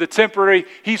eternity for the temporary.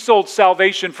 He sold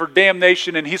salvation for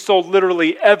damnation. And he sold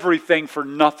literally everything for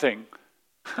nothing.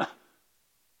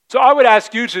 So I would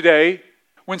ask you today,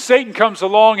 when Satan comes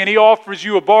along and he offers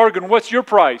you a bargain, what's your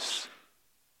price?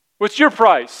 What's your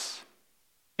price?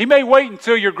 He may wait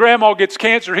until your grandma gets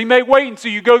cancer. He may wait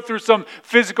until you go through some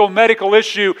physical medical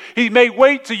issue. He may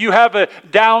wait till you have a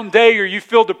down day or you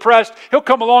feel depressed. He'll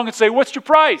come along and say, what's your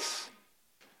price?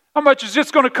 How much is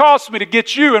this going to cost me to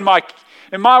get you in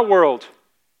my world?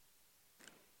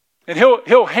 And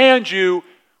he'll hand you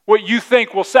what you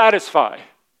think will satisfy.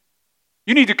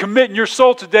 You need to commit in your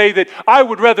soul today that I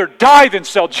would rather die than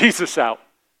sell Jesus out.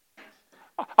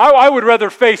 I would rather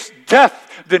face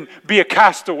death than be a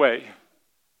castaway.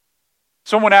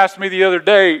 Someone asked me the other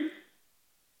day,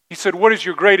 he said, what is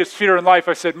your greatest fear in life?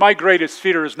 I said, my greatest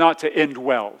fear is not to end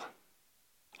well.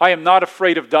 I am not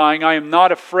afraid of dying. I am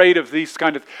not afraid of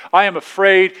I am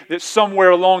afraid that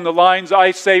somewhere along the lines, I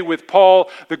say with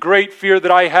Paul, the great fear that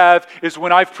I have is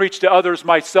when I've preached to others,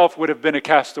 myself would have been a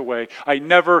castaway. I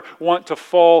never want to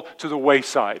fall to the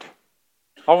wayside.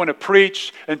 I want to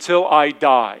preach until I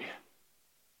die.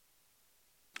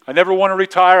 I never want to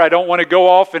retire. I don't want to go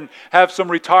off and have some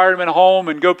retirement home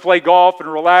and go play golf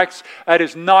and relax. That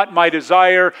is not my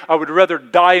desire. I would rather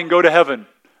die and go to heaven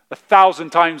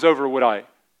 1,000 times over would I.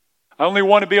 I only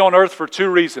want to be on earth for 2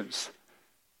 reasons.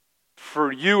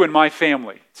 For you and my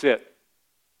family. That's it.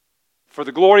 For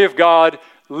the glory of God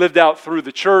lived out through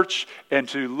the church and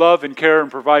to love and care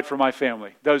and provide for my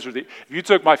family. If you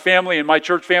took my family and my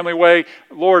church family away,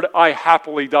 Lord, I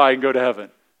happily die and go to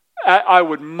heaven. I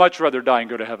would much rather die and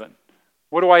go to heaven.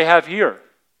 What do I have here?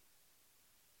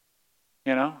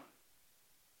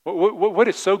 What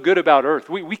is so good about earth?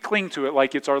 We cling to it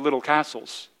like it's our little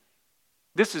castles.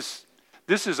 This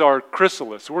is our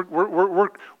chrysalis. We're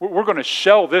going to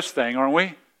shell this thing, aren't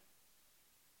we?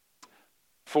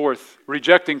 Fourth,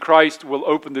 rejecting Christ will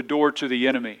open the door to the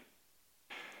enemy.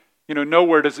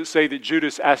 Nowhere does it say that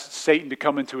Judas asked Satan to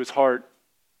come into his heart.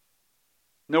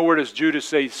 Nowhere does Judas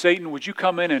say, Satan, would you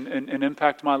come in and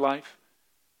impact my life?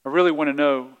 I really want to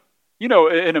know.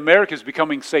 In America is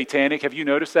becoming satanic. Have you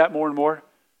noticed that more and more?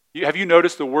 Have you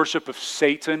noticed the worship of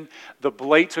Satan, the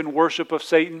blatant worship of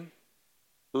Satan?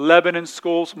 Lebanon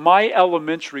schools. My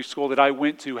elementary school that I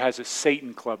went to has a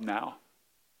Satan club now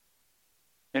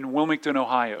in Wilmington,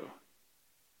 Ohio.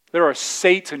 There are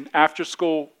Satan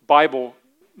after-school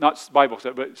not Bible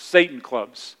study, but Satan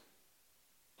clubs.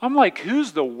 I'm like, I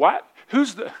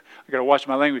got to watch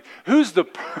my language. Who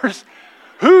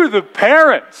are the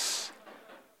parents?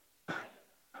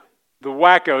 The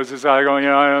wackos is how they're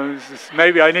going,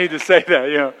 maybe I need to say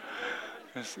that,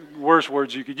 It's worse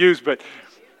words you could use, but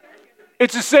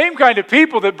it's the same kind of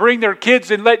people that bring their kids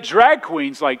and let drag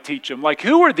queens teach them.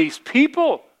 Who are these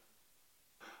people?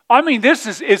 I mean,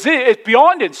 it's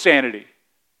beyond insanity.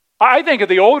 I think of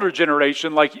the older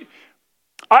generation,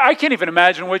 I can't even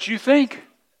imagine what you think.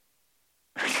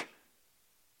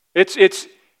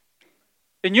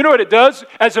 And you know what it does?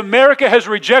 As America has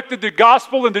rejected the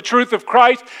gospel and the truth of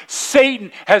Christ,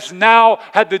 Satan has now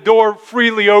had the door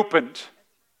freely opened.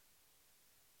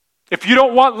 If you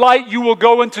don't want light, you will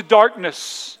go into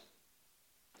darkness.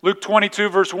 Luke 22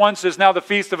 verse 1 says, now the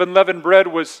feast of unleavened bread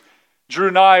drew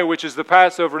nigh, which is the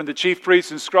Passover, and the chief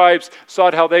priests and scribes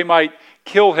sought how they might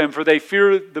kill him, for they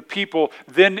feared the people.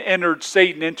 Then entered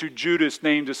Satan into Judas,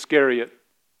 named Iscariot.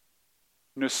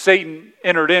 Satan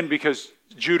entered in because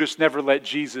Judas never let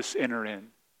Jesus enter in.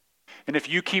 And if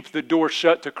you keep the door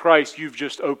shut to Christ, you've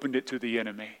just opened it to the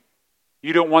enemy.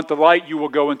 You don't want the light, you will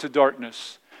go into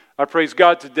darkness. I praise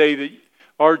God today that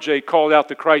RJ called out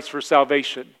to Christ for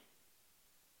salvation.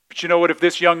 But you know what? If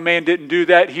this young man didn't do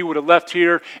that, he would have left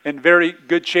here, and very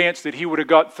good chance that he would have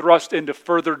got thrust into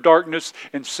further darkness,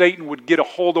 and Satan would get a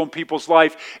hold on people's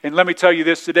life. And let me tell you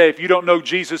this today, if you don't know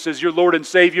Jesus as your Lord and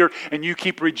Savior, and you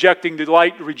keep rejecting the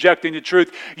light, rejecting the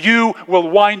truth, you will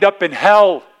wind up in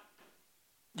hell.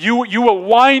 You will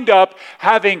wind up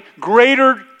having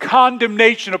greater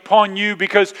condemnation upon you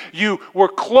because you were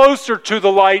closer to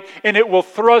the light, and it will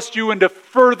thrust you into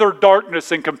further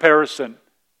darkness in comparison.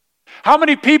 How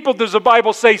many people does the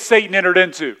Bible say Satan entered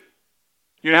into?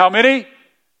 You know how many? It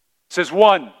says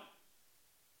one.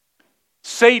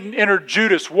 Satan entered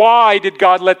Judas. Why did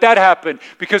God let that happen?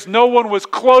 Because no one was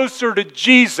closer to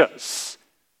Jesus.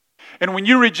 And when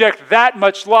you reject that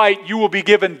much light, you will be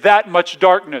given that much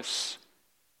darkness.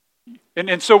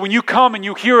 And so when you come and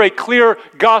you hear a clear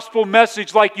gospel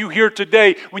message like you hear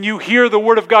today, when you hear the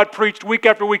Word of God preached week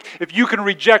after week, if you can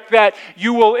reject that,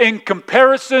 you will, in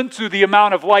comparison to the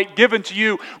amount of light given to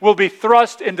you, will be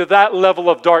thrust into that level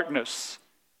of darkness.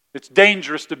 It's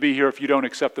dangerous to be here if you don't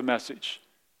accept the message.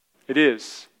 It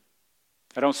is.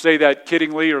 I don't say that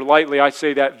kiddingly or lightly. I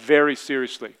say that very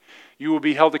seriously. You will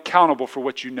be held accountable for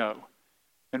what you know.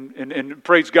 And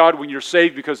praise God when you're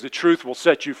saved, because the truth will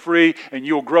set you free, and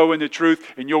you'll grow in the truth,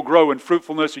 and you'll grow in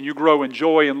fruitfulness, and you grow in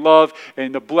joy and love,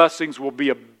 and the blessings will be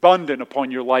abundant upon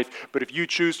your life. But if you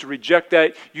choose to reject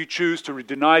that, you choose to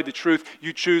deny the truth,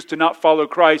 you choose to not follow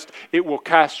Christ, it will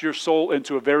cast your soul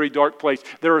into a very dark place.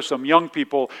 There are some young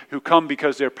people who come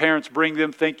because their parents bring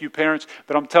them. Thank you, parents.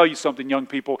 But I'm telling you something, young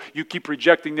people, you keep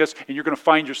rejecting this, and you're going to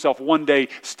find yourself one day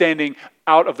standing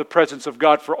out of the presence of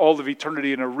God for all of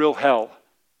eternity in a real hell.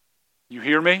 You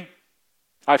hear me?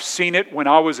 I've seen it when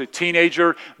I was a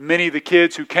teenager. Many of the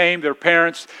kids who came, their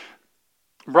parents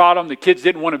brought them. The kids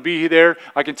didn't want to be there.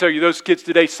 I can tell you those kids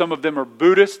today, some of them are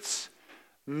Buddhists.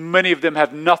 Many of them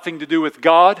have nothing to do with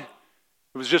God.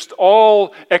 It was just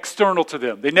all external to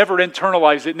them. They never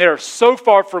internalized it. And they're so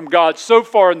far from God, so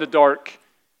far in the dark.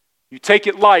 You take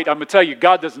it light. I'm going to tell you,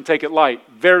 God doesn't take it light.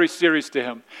 Very serious to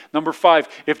him. Number 5,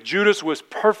 if Judas was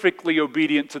perfectly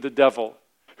obedient to the devil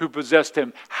who possessed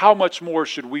him, how much more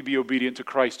should we be obedient to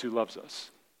Christ who loves us?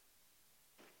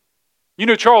 You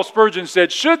know, Charles Spurgeon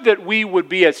said, should that we would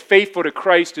be as faithful to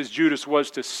Christ as Judas was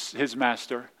to his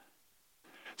master.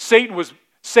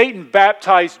 Satan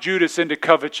baptized Judas into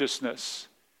covetousness,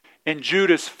 and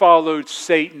Judas followed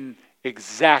Satan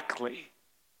exactly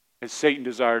as Satan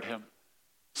desired him.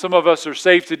 Some of us are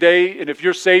saved today, and if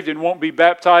you're saved and won't be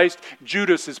baptized,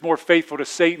 Judas is more faithful to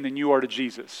Satan than you are to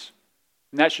Jesus.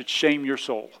 And that should shame your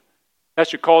soul. That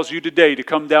should cause you today to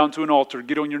come down to an altar,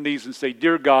 get on your knees and say,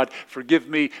 Dear God, forgive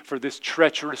me for this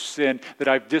treacherous sin that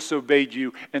I've disobeyed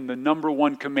you and the number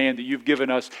one command that you've given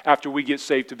us after we get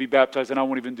saved to be baptized, and I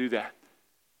won't even do that.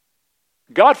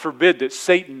 God forbid that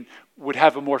Satan would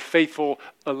have a more faithful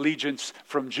allegiance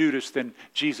from Judas than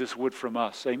Jesus would from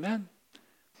us. Amen?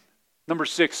 Number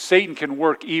 6, Satan can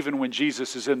work even when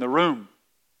Jesus is in the room.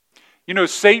 You know,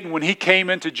 Satan, when he came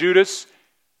into Judas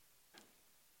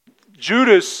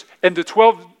and the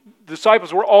 12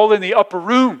 disciples were all in the upper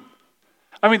room.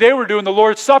 I mean, they were doing the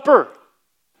Lord's Supper.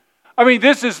 I mean,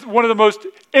 this is one of the most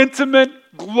intimate,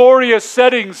 glorious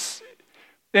settings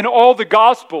in all the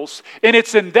Gospels. And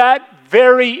it's in that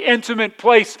very intimate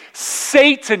place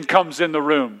Satan comes in the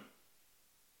room.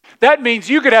 That means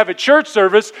you could have a church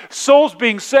service, souls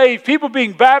being saved, people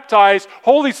being baptized,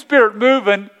 Holy Spirit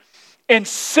moving, and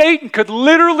Satan could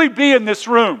literally be in this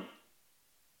room.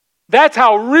 That's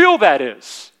how real that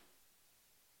is.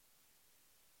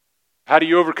 How do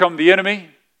you overcome the enemy?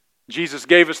 Jesus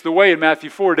gave us the way in Matthew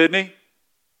 4, didn't he?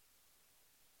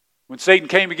 When Satan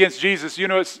came against Jesus, you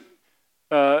know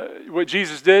what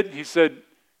Jesus did? He said,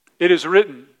 it is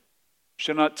written, you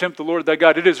shall not tempt the Lord thy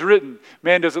God. It is written,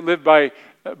 man doesn't live by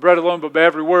bread alone, but by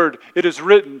every word. It is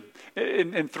written.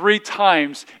 And 3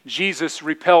 times, Jesus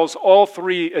repels all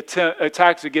 3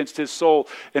 attacks against his soul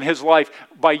and his life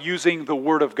by using the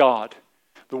Word of God.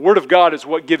 The Word of God is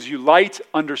what gives you light,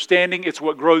 understanding. It's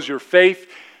what grows your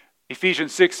faith.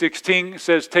 Ephesians 6:16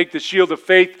 says, take the shield of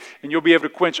faith and you'll be able to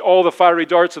quench all the fiery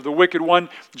darts of the wicked one.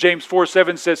 James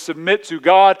 4:7 says, submit to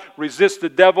God, resist the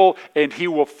devil, and he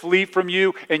will flee from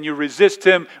you. And you resist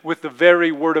him with the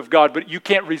very Word of God. But you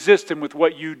can't resist him with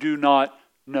what you do not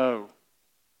know.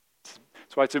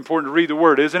 That's why it's important to read the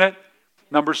Word, isn't it?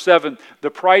 Number 7, the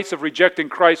price of rejecting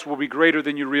Christ will be greater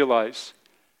than you realize.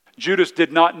 Judas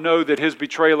did not know that his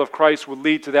betrayal of Christ would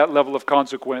lead to that level of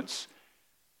consequence.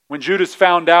 When Judas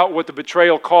found out what the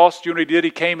betrayal cost, you know what he did? He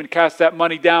came and cast that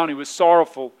money down. He was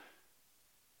sorrowful.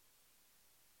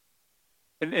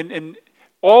 And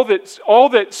all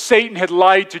that Satan had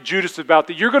lied to Judas about,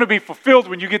 that you're going to be fulfilled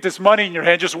when you get this money in your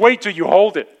hand. Just wait till you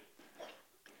hold it.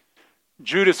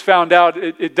 Judas found out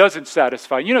it doesn't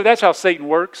satisfy. You know, that's how Satan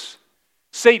works.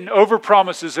 Satan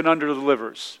overpromises and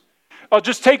underdelivers. Oh,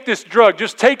 just take this drug.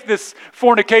 Just take this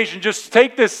fornication. Just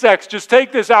take this sex. Just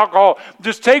take this alcohol.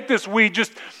 Just take this weed.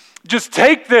 Just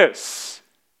take this.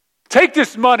 Take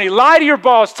this money. Lie to your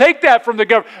boss. Take that from the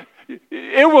government.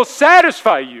 It will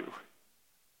satisfy you.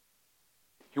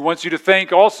 He wants you to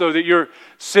think also that your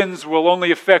sins will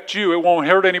only affect you. It won't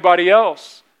hurt anybody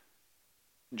else.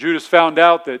 Judas found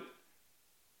out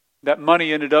that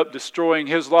money ended up destroying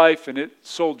his life, and it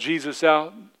sold Jesus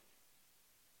out.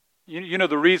 You know,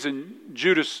 the reason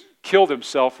Judas killed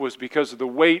himself was because of the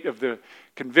weight of the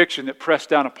conviction that pressed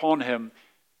down upon him.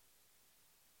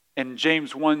 And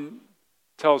James 1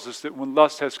 tells us that when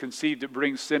lust has conceived, it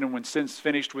brings sin, and when sin's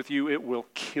finished with you, it will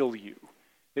kill you.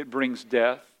 It brings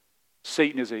death.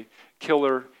 Satan is a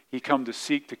killer. He come to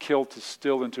seek, to kill, to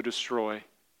steal, and to destroy.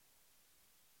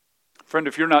 Friend,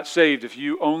 if you're not saved, if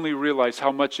you only realize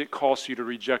how much it costs you to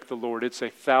reject the Lord, it's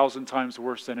 1,000 times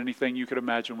worse than anything you could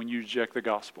imagine when you reject the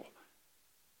gospel.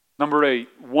 Number 8,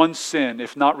 one sin,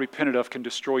 if not repented of, can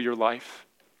destroy your life.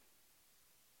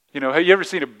 You know, have you ever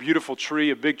seen a beautiful tree,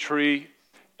 a big tree,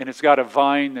 and it's got a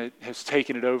vine that has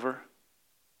taken it over?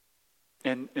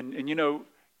 And you know,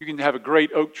 you can have a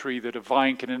great oak tree that a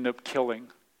vine can end up killing.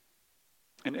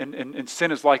 And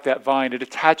sin is like that vine. It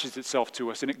attaches itself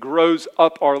to us, and it grows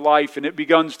up our life, and it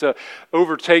begins to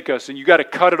overtake us, and you got to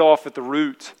cut it off at the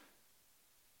root.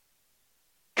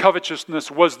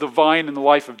 Covetousness was the vine in the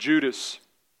life of Judas.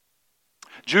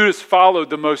 Judas followed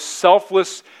the most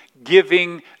selfless,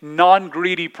 giving,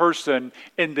 non-greedy person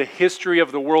in the history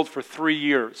of the world for 3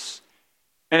 years.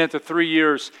 And at the 3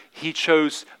 years, he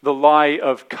chose the lie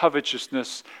of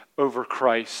covetousness over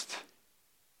Christ.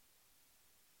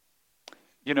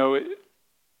 You know,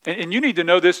 and you need to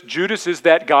know this, Judas is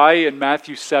that guy in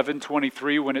Matthew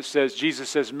 7:23 when it says, Jesus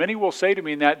says, many will say to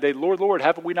me in that day, Lord, Lord,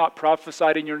 haven't we not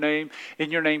prophesied in your name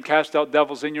cast out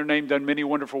devils, in your name done many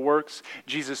wonderful works?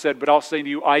 Jesus said, but I'll say to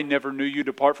you, I never knew you,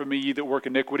 depart from me, ye that work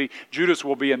iniquity. Judas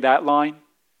will be in that line.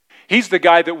 He's the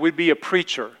guy that would be a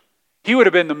preacher. He would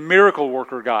have been the miracle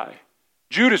worker guy.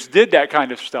 Judas did that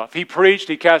kind of stuff. He preached,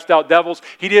 he cast out devils,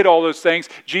 he did all those things.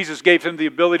 Jesus gave him the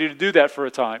ability to do that for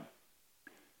a time.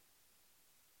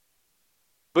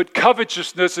 But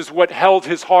covetousness is what held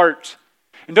his heart.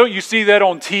 And don't you see that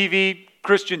on TV,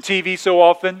 Christian TV so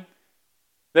often?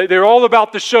 They're all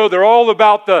about the show. They're all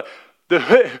about the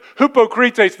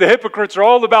hypocrites. The hypocrites are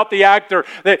all about the actor.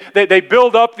 They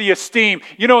build up the esteem.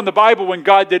 You know, in the Bible, when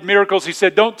God did miracles, he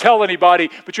said, don't tell anybody.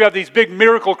 But you have these big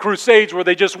miracle crusades where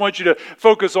they just want you to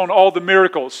focus on all the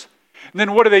miracles. And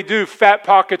then what do? Fat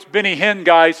pockets, Benny Hinn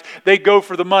guys, they go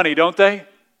for the money, don't they?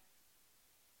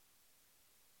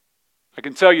 I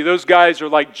can tell you, those guys are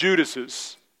like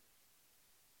Judases.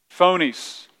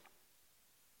 Phonies.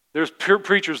 There's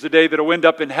preachers today that will end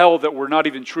up in hell that were not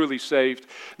even truly saved.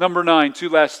 Number 9, 2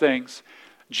 last things.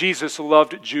 Jesus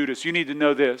loved Judas. You need to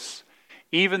know this.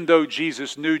 Even though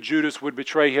Jesus knew Judas would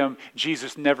betray him,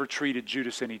 Jesus never treated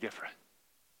Judas any different.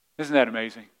 Isn't that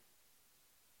amazing?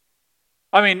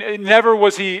 I mean, never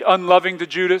was he unloving to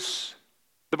Judas.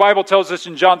 The Bible tells us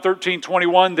in John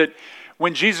 13:21 that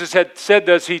when Jesus had said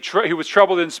this, he was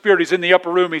troubled in spirit. He's in the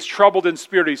upper room. He's troubled in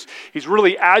spirit. He's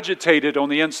really agitated on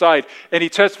the inside. And he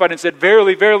testified and said,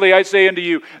 verily, verily, I say unto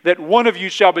you, that one of you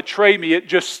shall betray me. It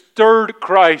just stirred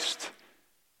Christ.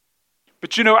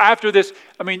 But you know, after this,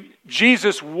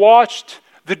 Jesus washed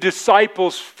the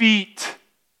disciples' feet.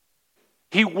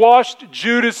 He washed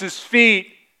Judas's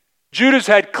feet. Judas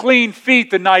had clean feet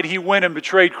the night he went and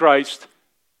betrayed Christ.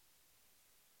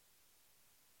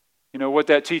 You know what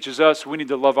that teaches us? We need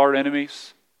to love our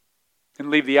enemies and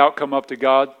leave the outcome up to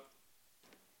God.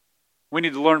 We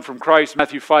need to learn from Christ.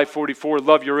 Matthew 5:44,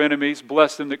 love your enemies,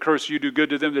 bless them that curse you, do good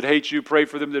to them that hate you, pray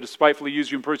for them that despitefully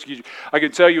use you and persecute you. I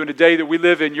can tell you in the day that we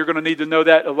live in, you're going to need to know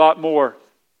that a lot more.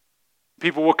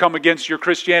 People will come against your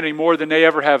Christianity more than they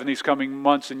ever have in these coming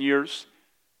months and years.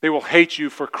 They will hate you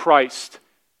for Christ.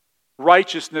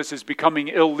 Righteousness is becoming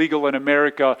illegal in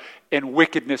America, and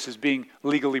wickedness is being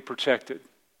legally protected.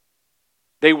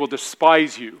 They will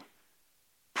despise you.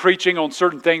 Preaching on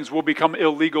certain things will become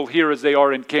illegal here as they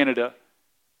are in Canada.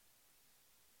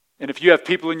 And if you have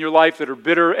people in your life that are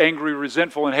bitter, angry,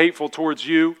 resentful, and hateful towards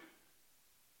you,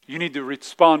 you need to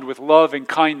respond with love and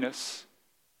kindness.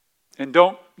 And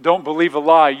don't believe a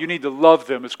lie. You need to love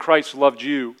them as Christ loved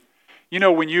you. You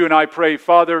know, when you and I pray,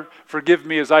 Father, forgive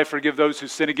me as I forgive those who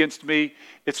sin against me,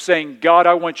 it's saying, God,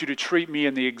 I want you to treat me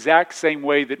in the exact same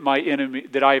way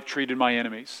that I have treated my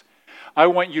enemies. I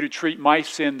want you to treat my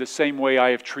sin the same way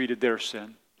I have treated their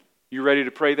sin. You ready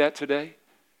to pray that today?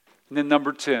 And then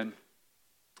number 10,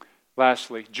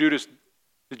 lastly,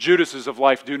 the Judases of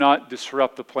life do not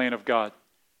disrupt the plan of God.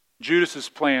 Judas's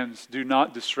plans do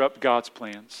not disrupt God's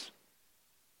plans.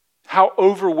 How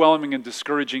overwhelming and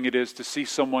discouraging it is to see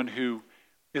someone who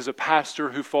is a pastor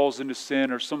who falls into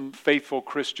sin, or some faithful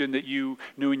Christian that you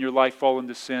knew in your life fall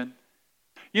into sin.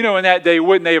 You know, in that day,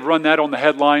 wouldn't they have run that on the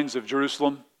headlines of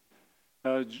Jerusalem?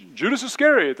 Judas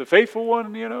Iscariot, the faithful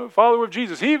one, follower of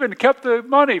Jesus. He even kept the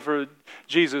money for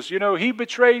Jesus. He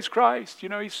betrays Christ.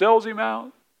 He sells him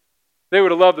out. They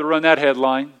would have loved to run that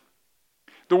headline.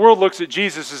 The world looks at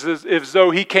Jesus as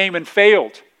though he came and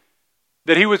failed,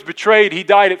 that he was betrayed. He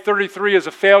died at 33 as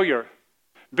a failure.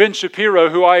 Ben Shapiro,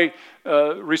 who I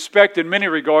respect in many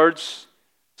regards,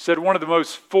 said one of the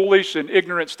most foolish and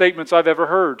ignorant statements I've ever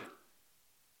heard.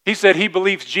 He said he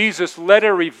believes Jesus led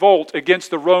a revolt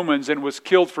against the Romans and was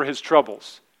killed for his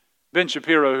troubles. Ben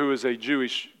Shapiro, who is a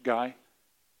Jewish guy.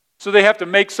 So they have to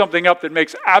make something up that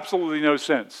makes absolutely no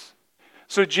sense.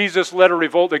 So Jesus led a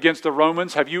revolt against the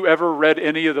Romans. Have you ever read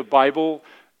any of the Bible,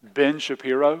 Ben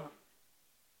Shapiro?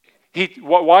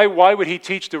 Why would he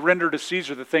teach to render to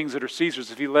Caesar the things that are Caesar's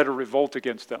if he led a revolt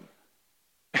against them?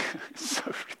 It's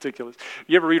so ridiculous.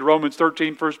 You ever read Romans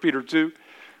 13, 1 Peter 2?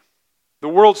 The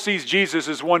world sees Jesus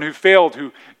as one who failed,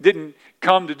 who didn't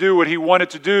come to do what he wanted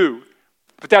to do.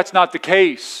 But that's not the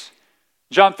case.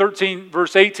 John 13,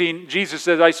 verse 18, Jesus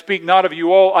says, I speak not of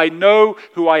you all. I know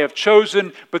who I have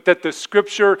chosen, but that the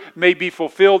scripture may be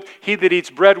fulfilled. He that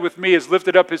eats bread with me has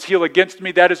lifted up his heel against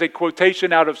me. That is a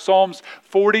quotation out of Psalms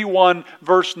 41,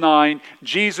 verse 9.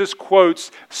 Jesus quotes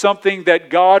something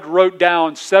that God wrote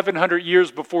down 700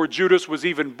 years before Judas was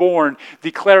even born,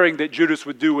 declaring that Judas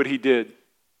would do what he did.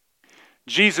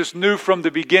 Jesus knew from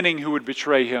the beginning who would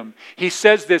betray him. He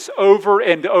says this over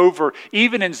and over.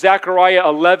 Even in Zechariah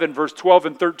 11, verse 12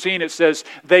 and 13, it says,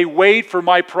 they weighed for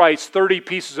my price 30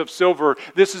 pieces of silver.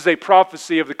 This is a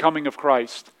prophecy of the coming of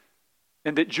Christ.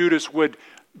 And that Judas would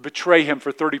betray him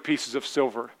for 30 pieces of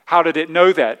silver. How did it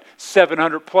know that?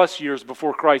 700 plus years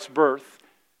before Christ's birth.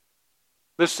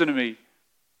 Listen to me.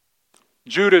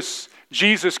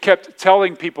 Jesus kept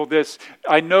telling people this.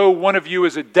 I know one of you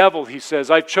is a devil, he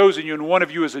says. I've chosen you and one of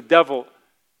you is a devil.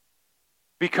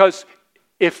 Because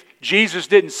if Jesus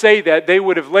didn't say that, they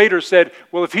would have later said,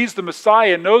 well, if he's the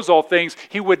Messiah and knows all things,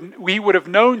 he would have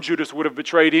known Judas would have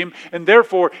betrayed him, and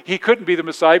therefore he couldn't be the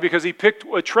Messiah because he picked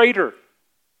a traitor.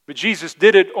 But Jesus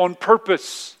did it on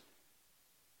purpose.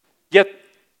 Yet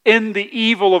in the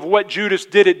evil of what Judas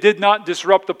did, it did not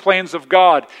disrupt the plans of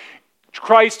God.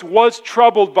 Christ was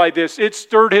troubled by this. It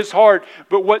stirred his heart.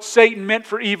 But what Satan meant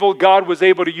for evil, God was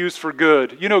able to use for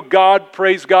good. God,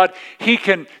 praise God, he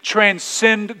can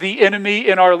transcend the enemy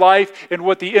in our life. And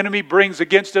what the enemy brings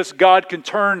against us, God can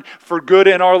turn for good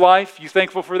in our life. You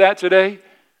thankful for that today?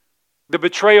 The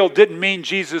betrayal didn't mean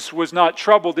Jesus was not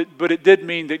troubled, but it did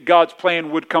mean that God's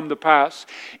plan would come to pass.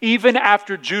 Even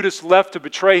after Judas left to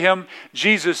betray him,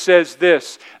 Jesus says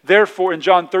this, therefore, in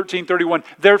John 13:31,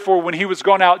 therefore when he was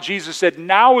gone out, Jesus said,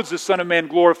 now is the Son of Man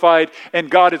glorified,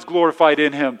 and God is glorified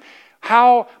in him.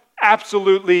 How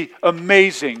absolutely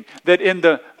amazing that in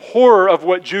the horror of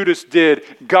what Judas did,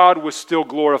 God was still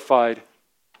glorified.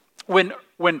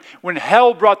 When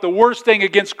hell brought the worst thing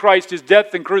against Christ, his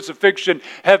death and crucifixion,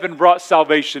 heaven brought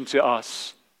salvation to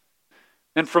us.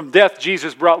 And from death,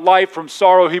 Jesus brought life. From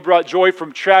sorrow, he brought joy.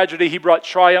 From tragedy, he brought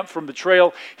triumph. From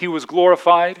betrayal, he was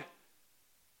glorified.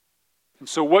 And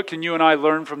so what can you and I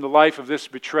learn from the life of this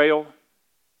betrayal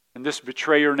and this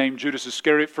betrayer named Judas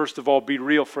Iscariot? First of all, be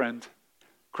real, friend.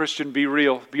 Christian, be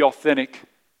real. Be authentic.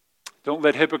 Don't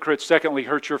let hypocrites, secondly,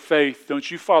 hurt your faith. Don't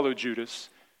you follow Judas.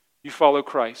 You follow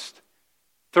Christ.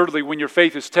 Thirdly, when your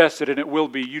faith is tested, and it will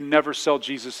be, you never sell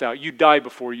Jesus out. You die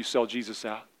before you sell Jesus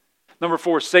out. Number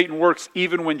 4, Satan works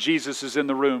even when Jesus is in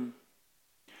the room.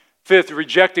 Fifth,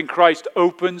 rejecting Christ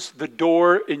opens the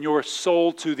door in your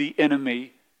soul to the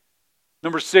enemy.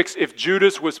 Number 6, if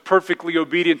Judas was perfectly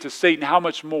obedient to Satan, how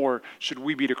much more should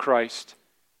we be to Christ?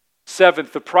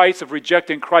 7th, the price of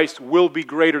rejecting Christ will be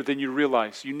greater than you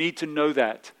realize. You need to know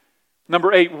that.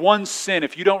 Number 8, one sin,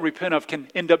 if you don't repent of, can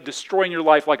end up destroying your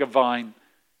life like a vine.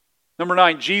 Number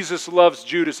 9, Jesus loves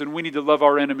Judas, and we need to love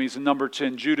our enemies. And number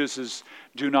 10, Judases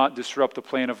do not disrupt the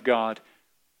plan of God.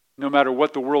 No matter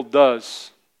what the world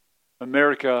does,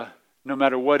 America, no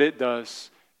matter what it does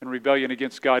in rebellion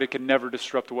against God, it can never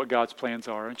disrupt what God's plans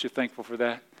are. Aren't you thankful for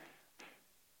that?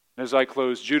 As I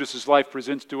close, Judas's life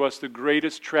presents to us the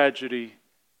greatest tragedy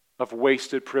of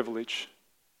wasted privilege.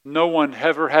 No one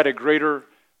ever had a greater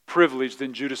privilege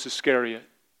than Judas Iscariot.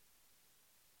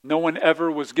 No one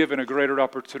ever was given a greater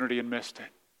opportunity and missed it.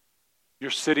 You're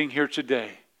sitting here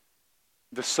today,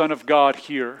 the Son of God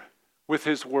here with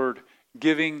His Word,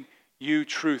 giving you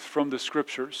truth from the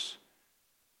Scriptures.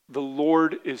 The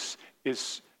Lord His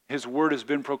Word has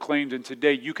been proclaimed, and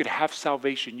today you could have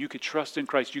salvation. You could trust in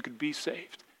Christ. You could be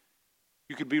saved.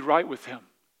 You could be right with Him.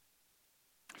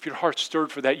 If your heart's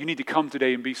stirred for that, you need to come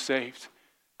today and be saved.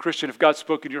 Christian, if God's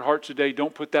spoken to your heart today,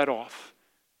 don't put that off.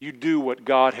 You do what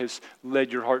God has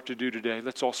led your heart to do today.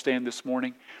 Let's all stand this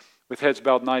morning with heads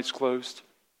bowed and eyes closed.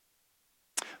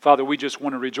 Father, we just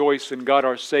want to rejoice in God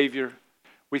our Savior.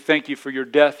 We thank you for your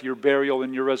death, your burial,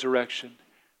 and your resurrection.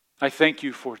 I thank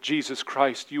you for Jesus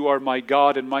Christ. You are my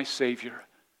God and my Savior.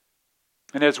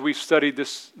 And as we've studied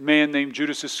this man named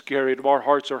Judas Iscariot, our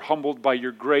hearts are humbled by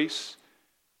your grace.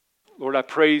 Lord, I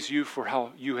praise you for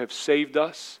how you have saved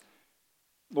us.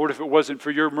 Lord, if it wasn't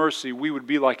for your mercy, we would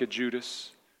be like a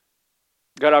Judas.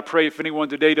 God, I pray if anyone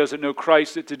today doesn't know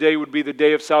Christ, that today would be the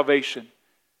day of salvation.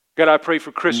 God, I pray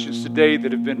for Christians today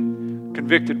that have been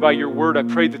convicted by your word. I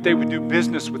pray that they would do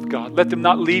business with God. Let them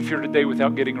not leave here today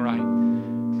without getting right.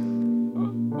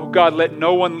 Oh God, let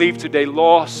no one leave today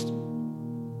lost.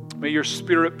 May your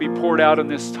Spirit be poured out in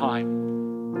this time.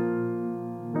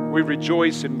 We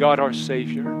rejoice in God our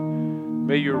Savior.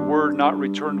 May your word not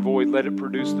return void. Let it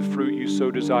produce the fruit you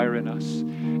so desire in us.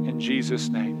 In Jesus'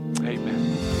 name,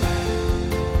 amen.